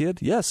Walkman as a kid?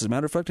 Yes, as a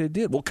matter of fact, I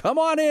did. Well, come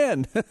on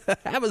in.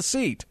 Have a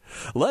seat.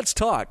 Let's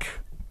talk.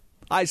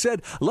 I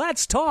said,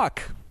 let's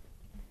talk.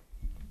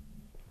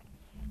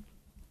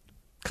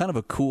 Kind of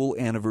a cool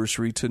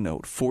anniversary to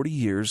note. 40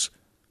 years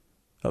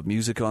of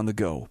music on the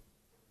go.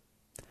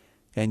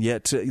 And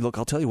yet, look,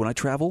 I'll tell you, when I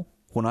travel,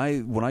 when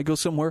I go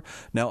somewhere,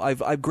 now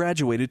I've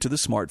graduated to the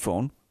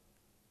smartphone,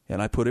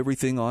 and I put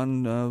everything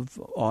on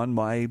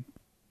my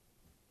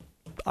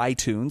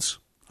iTunes.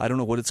 I don't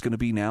know what it's going to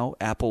be now,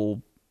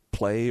 Apple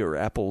Play or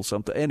Apple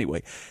something.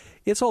 Anyway,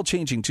 it's all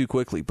changing too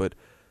quickly, but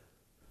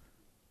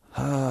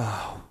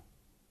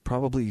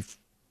probably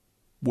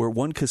where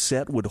one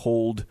cassette would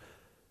hold,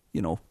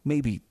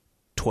 maybe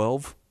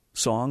 12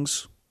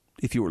 songs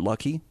if you were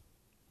lucky.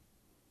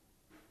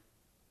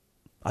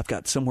 I've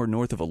got somewhere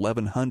north of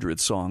 1,100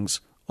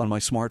 songs on my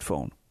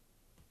smartphone.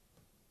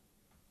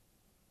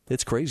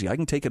 It's crazy. I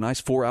can take a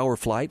nice 4-hour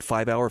flight,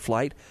 5-hour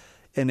flight,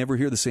 and never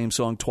hear the same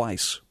song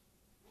twice.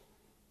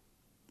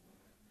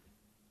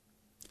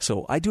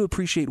 So I do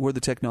appreciate where the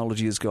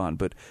technology has gone,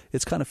 but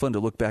it's kind of fun to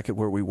look back at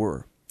where we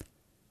were.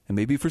 And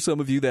maybe for some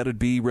of you that would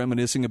be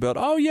reminiscing about,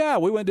 oh yeah,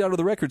 we went down to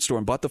the record store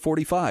and bought the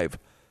 45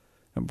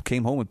 and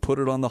came home and put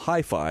it on the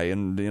hi-fi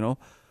and,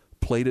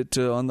 played it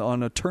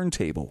on a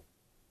turntable.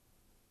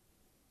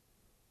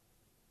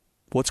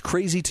 What's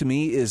crazy to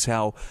me is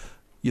how,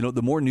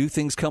 the more new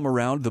things come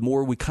around, the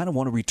more we kind of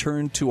want to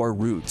return to our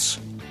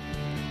roots.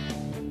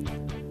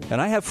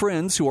 And I have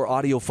friends who are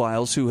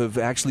audiophiles who have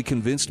actually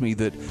convinced me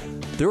that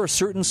there are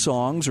certain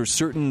songs or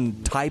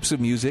certain types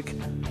of music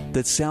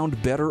that sound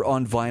better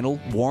on vinyl,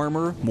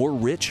 warmer, more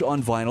rich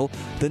on vinyl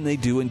than they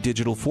do in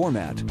digital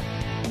format.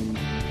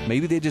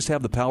 Maybe they just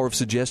have the power of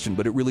suggestion,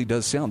 but it really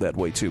does sound that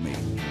way to me.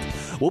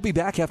 We'll be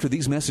back after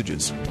these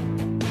messages.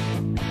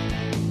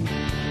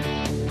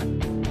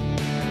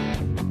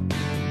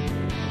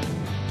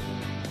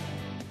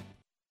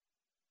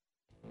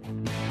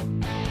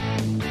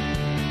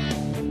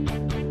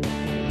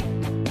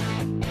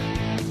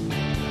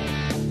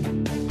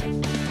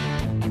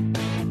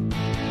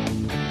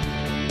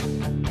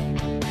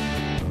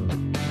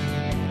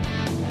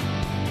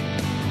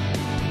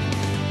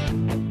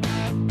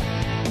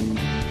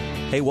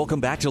 Hey,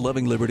 welcome back to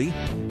Loving Liberty.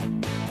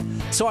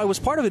 So I was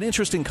part of an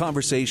interesting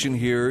conversation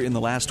here in the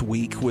last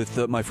week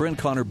with my friend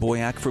Connor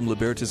Boyack from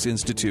Libertas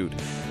Institute.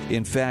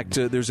 In fact,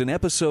 there's an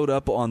episode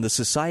up on the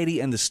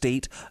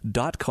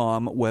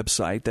societyandthestate.com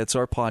website. That's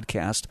our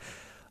podcast.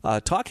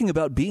 Talking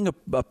about being a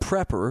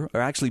prepper, or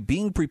actually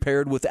being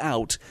prepared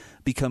without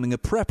becoming a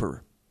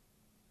prepper.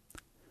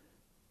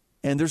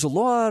 And there's a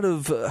lot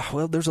of,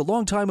 there's a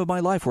long time of my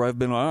life where I've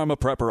been, I'm a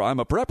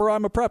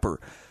prepper.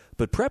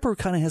 But prepper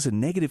kind of has a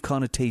negative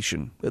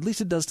connotation. At least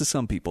it does to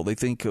some people. They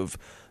think of,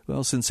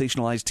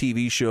 sensationalized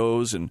TV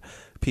shows and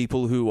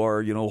people who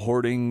are,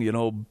 hoarding,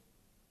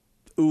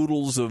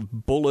 oodles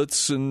of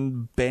bullets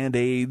and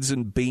Band-Aids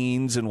and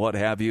beans and what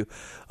have you.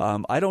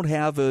 I don't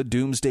have a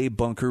doomsday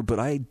bunker, but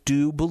I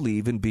do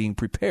believe in being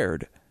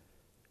prepared.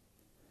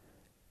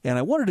 And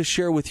I wanted to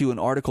share with you an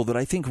article that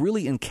I think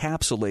really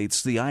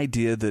encapsulates the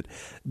idea that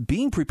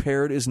being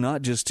prepared is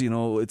not just,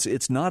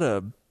 it's not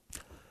a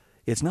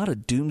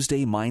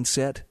doomsday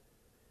mindset.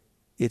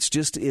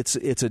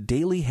 It's a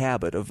daily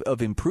habit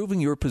of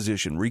improving your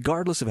position,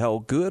 regardless of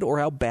how good or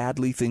how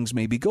badly things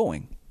may be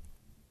going.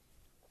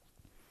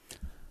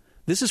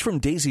 This is from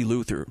Daisy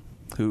Luther,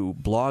 who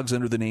blogs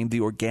under the name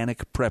The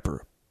Organic Prepper.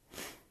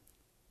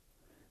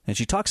 And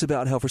she talks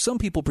about how for some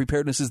people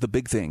preparedness is the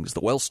big things,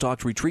 the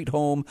well-stocked retreat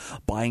home,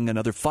 buying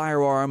another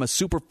firearm, a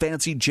super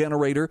fancy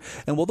generator.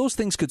 And while those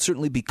things could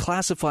certainly be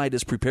classified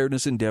as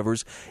preparedness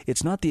endeavors,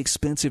 it's not the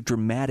expensive,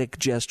 dramatic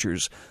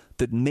gestures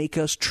that make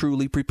us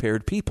truly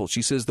prepared people.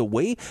 She says the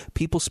way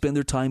people spend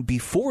their time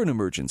before an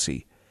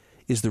emergency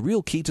is the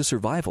real key to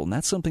survival, and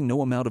that's something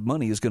no amount of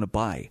money is going to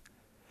buy.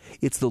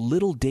 It's the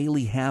little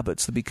daily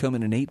habits that become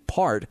an innate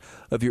part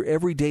of your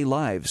everyday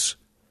lives.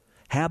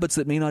 Habits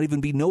that may not even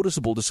be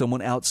noticeable to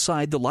someone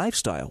outside the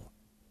lifestyle.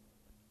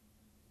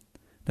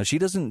 Now, she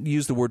doesn't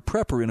use the word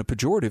prepper in a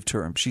pejorative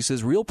term. She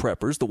says real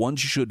preppers, the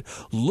ones you should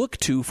look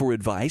to for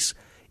advice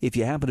if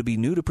you happen to be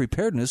new to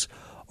preparedness,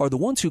 are the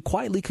ones who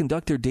quietly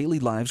conduct their daily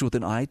lives with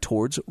an eye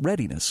towards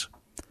readiness.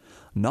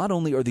 Not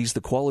only are these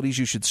the qualities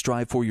you should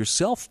strive for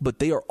yourself, but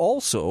they are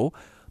also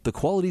the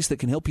qualities that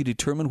can help you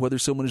determine whether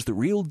someone is the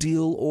real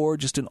deal or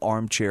just an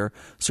armchair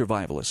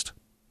survivalist.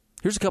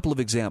 Here's a couple of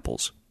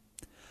examples.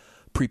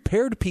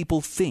 Prepared people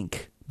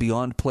think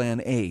beyond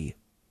plan A.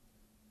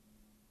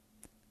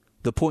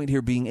 The point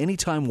here being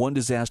anytime one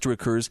disaster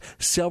occurs,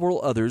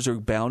 several others are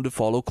bound to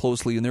follow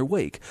closely in their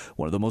wake.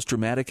 One of the most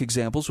dramatic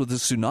examples was the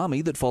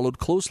tsunami that followed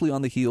closely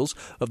on the heels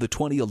of the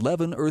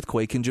 2011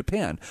 earthquake in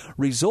Japan,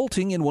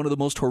 resulting in one of the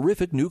most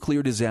horrific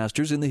nuclear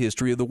disasters in the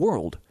history of the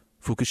world,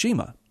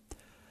 Fukushima.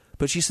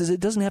 But she says it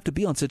doesn't have to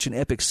be on such an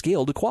epic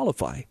scale to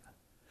qualify.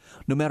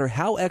 No matter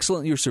how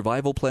excellent your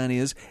survival plan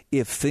is,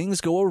 if things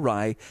go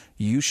awry,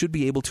 you should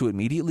be able to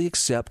immediately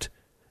accept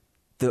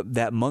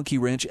that monkey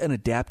wrench and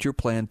adapt your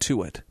plan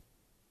to it.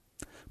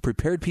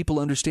 Prepared people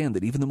understand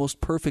that even the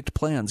most perfect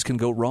plans can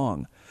go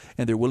wrong,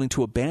 and they're willing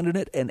to abandon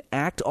it and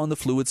act on the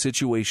fluid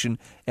situation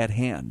at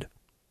hand.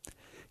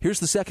 Here's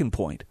the second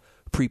point.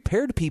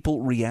 Prepared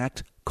people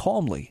react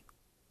calmly.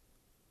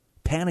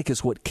 Panic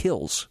is what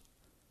kills.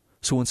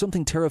 So when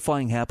something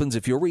terrifying happens,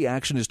 if your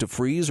reaction is to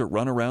freeze or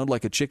run around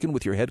like a chicken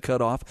with your head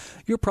cut off,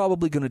 you're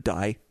probably going to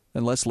die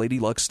unless Lady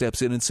Luck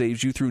steps in and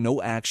saves you through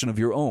no action of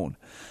your own.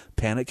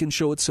 Panic can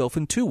show itself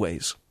in two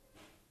ways.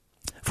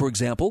 For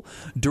example,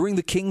 during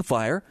the King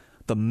Fire,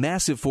 the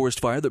massive forest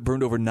fire that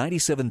burned over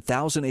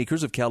 97,000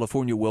 acres of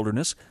California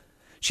wilderness,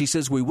 she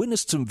says we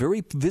witnessed some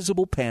very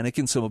visible panic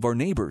in some of our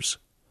neighbors.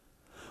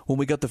 When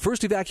we got the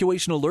first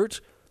evacuation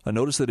alert, a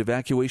notice that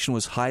evacuation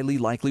was highly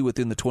likely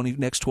within the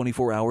next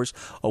 24 hours,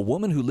 a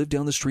woman who lived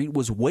down the street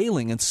was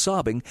wailing and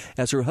sobbing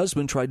as her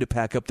husband tried to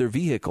pack up their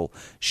vehicle.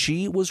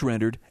 She was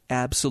rendered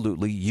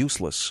absolutely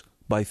useless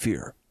by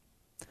fear.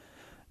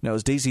 Now,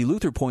 as Daisy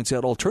Luther points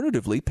out,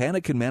 alternatively,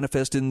 panic can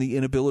manifest in the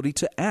inability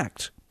to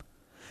act.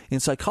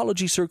 In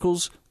psychology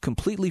circles,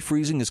 completely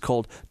freezing is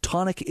called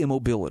tonic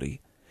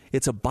immobility.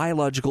 It's a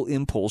biological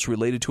impulse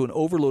related to an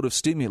overload of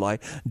stimuli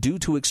due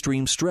to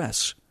extreme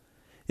stress.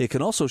 It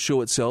can also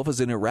show itself as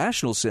an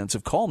irrational sense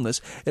of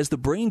calmness as the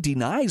brain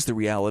denies the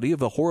reality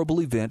of a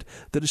horrible event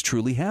that is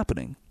truly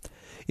happening.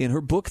 In her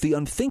book, The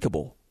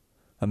Unthinkable,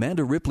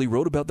 Amanda Ripley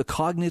wrote about the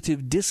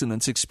cognitive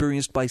dissonance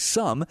experienced by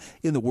some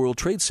in the World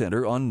Trade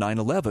Center on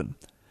 9/11.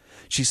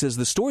 She says,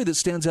 the story that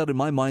stands out in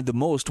my mind the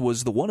most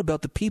was the one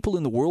about the people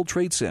in the World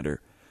Trade Center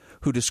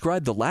who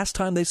described the last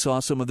time they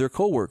saw some of their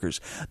coworkers.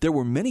 There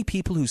were many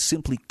people who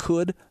simply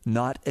could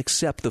not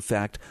accept the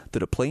fact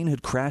that a plane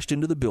had crashed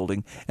into the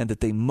building and that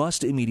they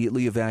must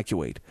immediately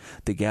evacuate.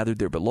 They gathered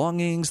their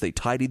belongings, they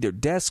tidied their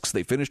desks,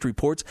 they finished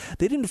reports.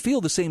 They didn't feel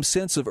the same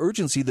sense of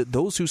urgency that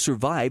those who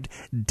survived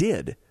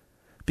did,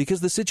 because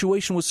the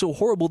situation was so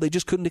horrible they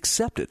just couldn't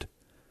accept it.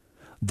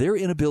 Their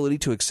inability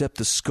to accept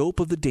the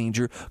scope of the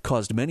danger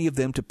caused many of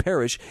them to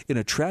perish in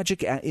a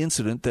tragic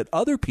incident that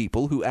other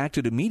people who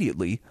acted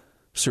immediately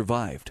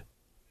survived.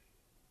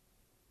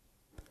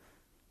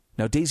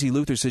 Now, Daisy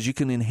Luther says you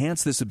can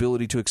enhance this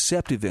ability to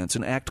accept events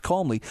and act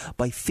calmly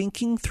by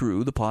thinking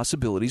through the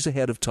possibilities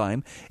ahead of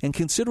time and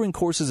considering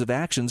courses of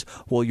actions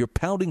while your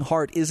pounding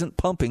heart isn't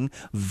pumping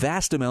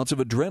vast amounts of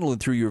adrenaline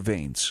through your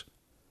veins.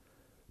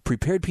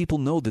 Prepared people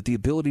know that the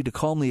ability to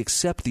calmly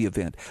accept the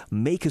event,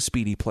 make a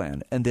speedy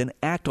plan, and then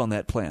act on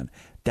that plan,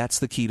 that's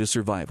the key to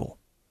survival.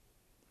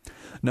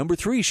 Number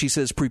 3, she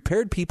says,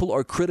 prepared people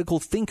are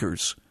critical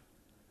thinkers.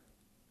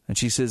 And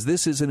she says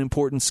this is an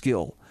important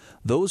skill.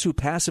 Those who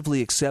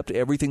passively accept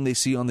everything they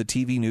see on the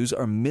TV news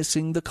are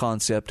missing the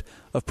concept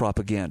of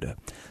propaganda.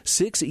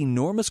 6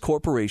 enormous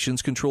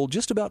corporations control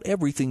just about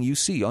everything you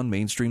see on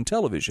mainstream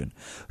television.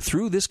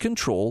 Through this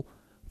control,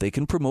 they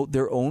can promote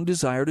their own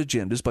desired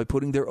agendas by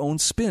putting their own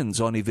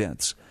spins on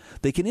events.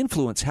 They can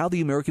influence how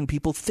the American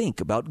people think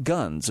about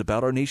guns,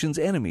 about our nation's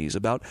enemies,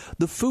 about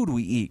the food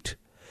we eat.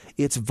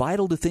 It's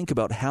vital to think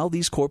about how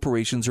these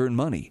corporations earn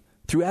money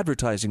through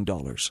advertising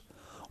dollars.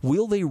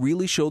 Will they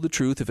really show the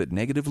truth if it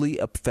negatively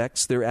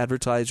affects their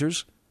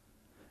advertisers?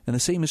 And the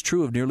same is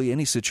true of nearly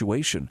any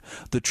situation.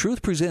 The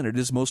truth presented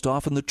is most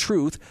often the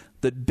truth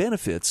that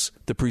benefits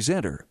the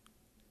presenter.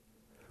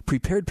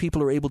 Prepared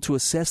people are able to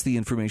assess the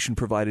information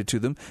provided to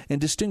them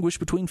and distinguish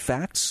between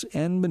facts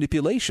and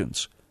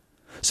manipulations.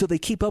 So they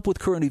keep up with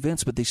current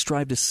events, but they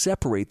strive to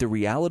separate the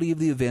reality of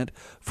the event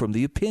from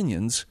the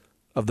opinions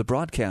of the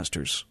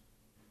broadcasters.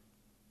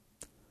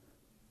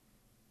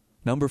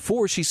 Number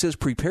 4, she says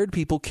prepared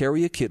people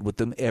carry a kit with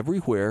them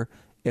everywhere,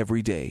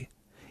 every day.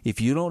 If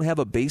you don't have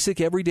a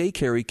basic everyday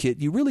carry kit,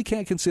 you really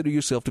can't consider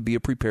yourself to be a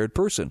prepared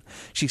person.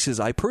 She says,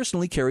 I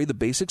personally carry the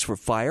basics for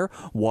fire,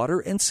 water,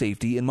 and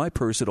safety in my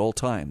purse at all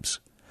times.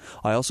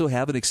 I also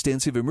have an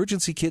extensive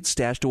emergency kit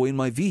stashed away in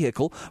my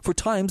vehicle for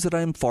times that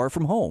I am far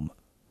from home.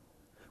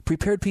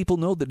 Prepared people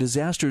know that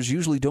disasters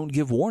usually don't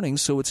give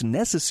warnings, so it's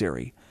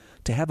necessary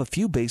to have a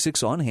few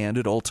basics on hand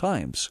at all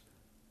times.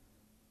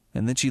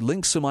 And then she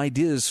links some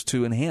ideas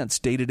to enhance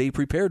day-to-day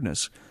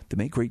preparedness. They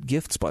make great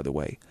gifts, by the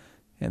way.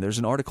 And there's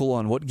an article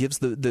on what gives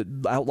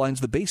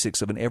outlines the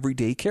basics of an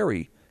everyday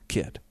carry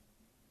kit.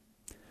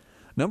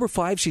 Number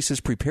 5, she says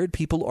prepared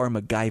people are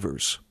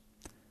MacGyvers.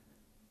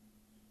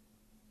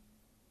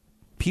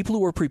 People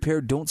who are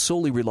prepared don't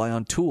solely rely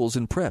on tools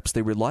and preps.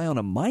 They rely on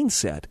a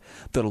mindset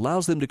that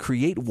allows them to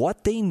create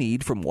what they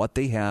need from what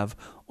they have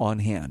on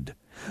hand.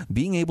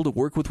 Being able to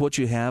work with what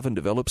you have and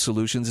develop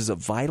solutions is a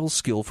vital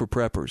skill for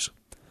preppers.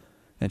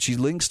 And she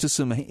links to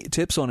some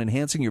tips on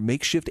enhancing your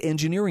makeshift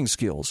engineering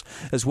skills,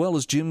 as well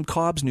as Jim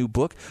Cobb's new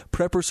book,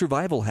 Prepper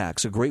Survival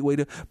Hacks, a great way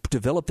to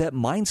develop that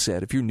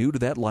mindset if you're new to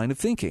that line of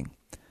thinking.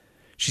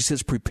 She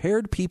says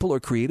prepared people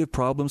are creative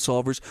problem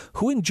solvers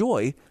who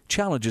enjoy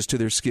challenges to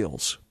their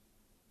skills.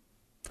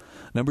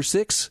 Number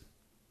 6,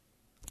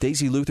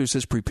 Daisy Luther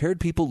says prepared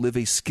people live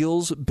a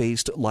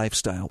skills-based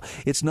lifestyle.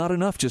 It's not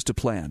enough just to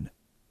plan.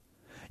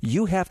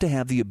 You have to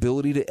have the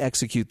ability to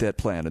execute that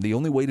plan, and the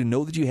only way to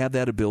know that you have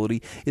that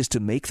ability is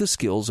to make the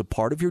skills a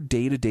part of your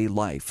day-to-day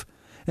life.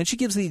 And she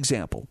gives the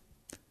example.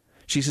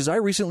 She says, I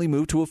recently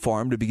moved to a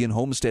farm to begin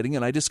homesteading,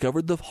 and I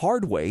discovered the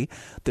hard way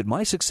that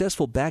my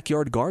successful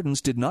backyard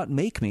gardens did not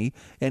make me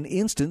an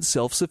instant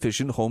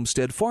self-sufficient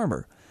homestead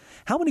farmer.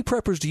 How many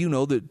preppers do you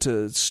know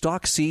that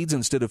stock seeds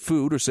instead of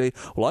food or say,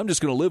 well, I'm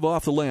just going to live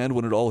off the land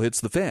when it all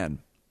hits the fan?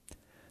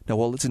 Now,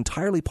 while it's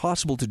entirely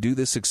possible to do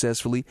this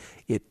successfully,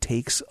 it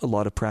takes a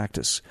lot of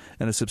practice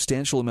and a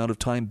substantial amount of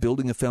time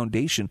building a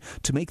foundation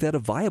to make that a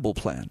viable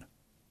plan.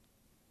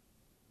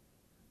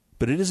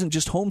 But it isn't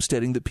just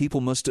homesteading that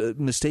people must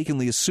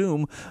mistakenly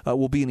assume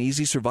will be an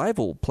easy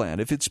survival plan.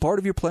 If it's part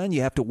of your plan,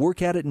 you have to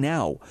work at it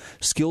now.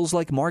 Skills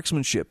like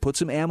marksmanship, put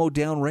some ammo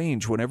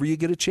downrange whenever you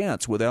get a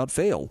chance without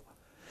fail.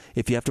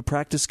 If you have to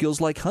practice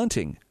skills like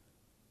hunting,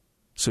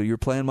 so your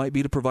plan might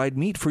be to provide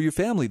meat for your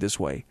family this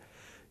way.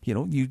 You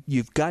know,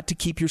 you've got to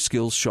keep your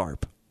skills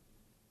sharp.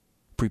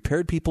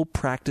 Prepared people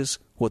practice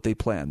what they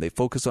plan. They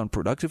focus on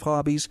productive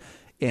hobbies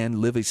and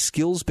live a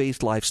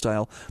skills-based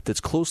lifestyle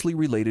that's closely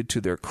related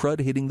to their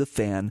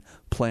crud-hitting-the-fan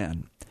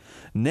plan.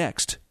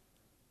 Next,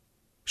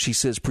 she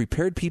says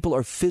prepared people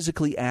are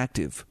physically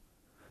active.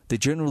 They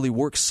generally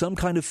work some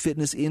kind of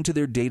fitness into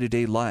their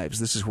day-to-day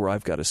lives. This is where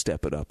I've got to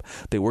step it up.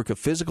 They work a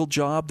physical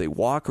job, they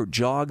walk or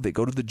jog, they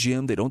go to the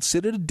gym, they don't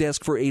sit at a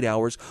desk for 8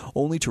 hours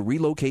only to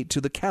relocate to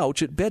the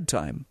couch at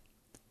bedtime.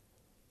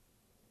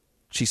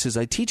 She says,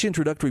 I teach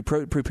introductory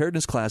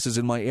preparedness classes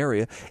in my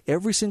area.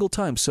 Every single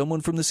time someone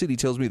from the city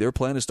tells me their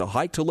plan is to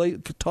hike to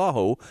Lake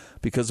Tahoe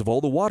because of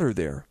all the water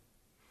there.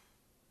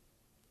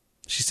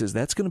 She says,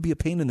 that's going to be a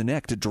pain in the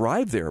neck to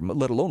drive there,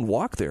 let alone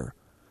walk there.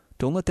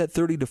 Don't let that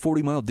 30 to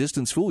 40-mile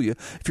distance fool you.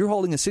 If you're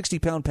hauling a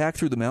 60-pound pack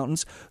through the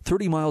mountains,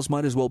 30 miles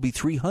might as well be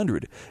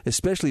 300,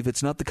 especially if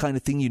it's not the kind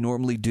of thing you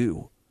normally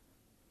do.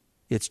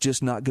 It's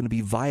just not going to be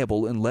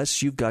viable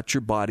unless you've got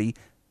your body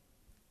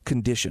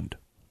conditioned.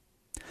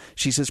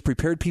 She says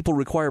prepared people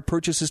require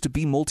purchases to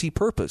be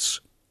multi-purpose.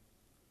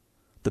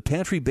 The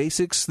pantry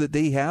basics that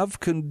they have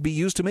can be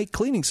used to make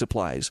cleaning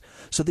supplies.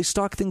 So they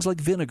stock things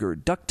like vinegar,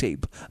 duct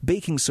tape,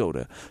 baking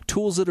soda,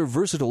 tools that are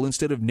versatile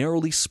instead of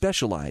narrowly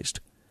specialized.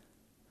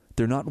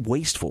 They're not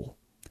wasteful.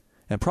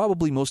 And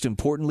probably most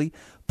importantly,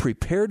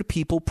 prepared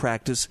people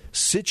practice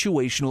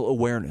situational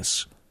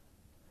awareness.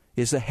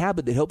 It's a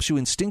habit that helps you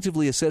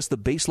instinctively assess the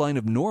baseline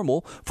of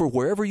normal for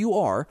wherever you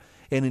are,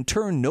 and in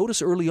turn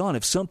notice early on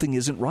if something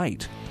isn't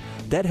right.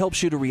 That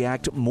helps you to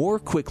react more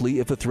quickly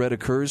if a threat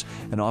occurs,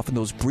 and often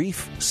those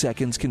brief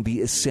seconds can be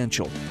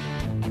essential.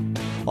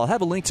 I'll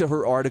have a link to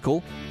her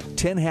article,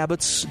 10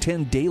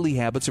 Daily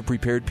Habits of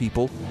Prepared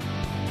People.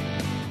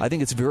 I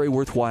think it's very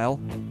worthwhile.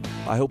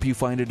 I hope you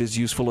find it as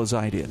useful as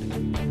I did.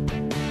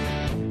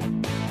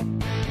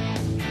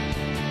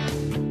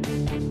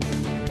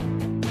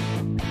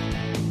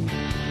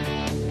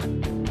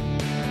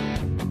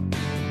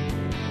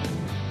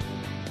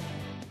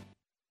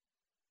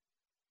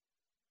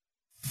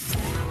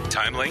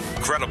 Timely,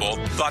 credible,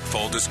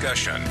 thoughtful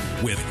discussion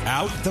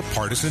without the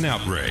partisan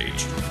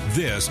outrage.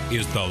 This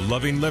is the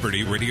Loving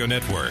Liberty Radio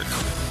Network.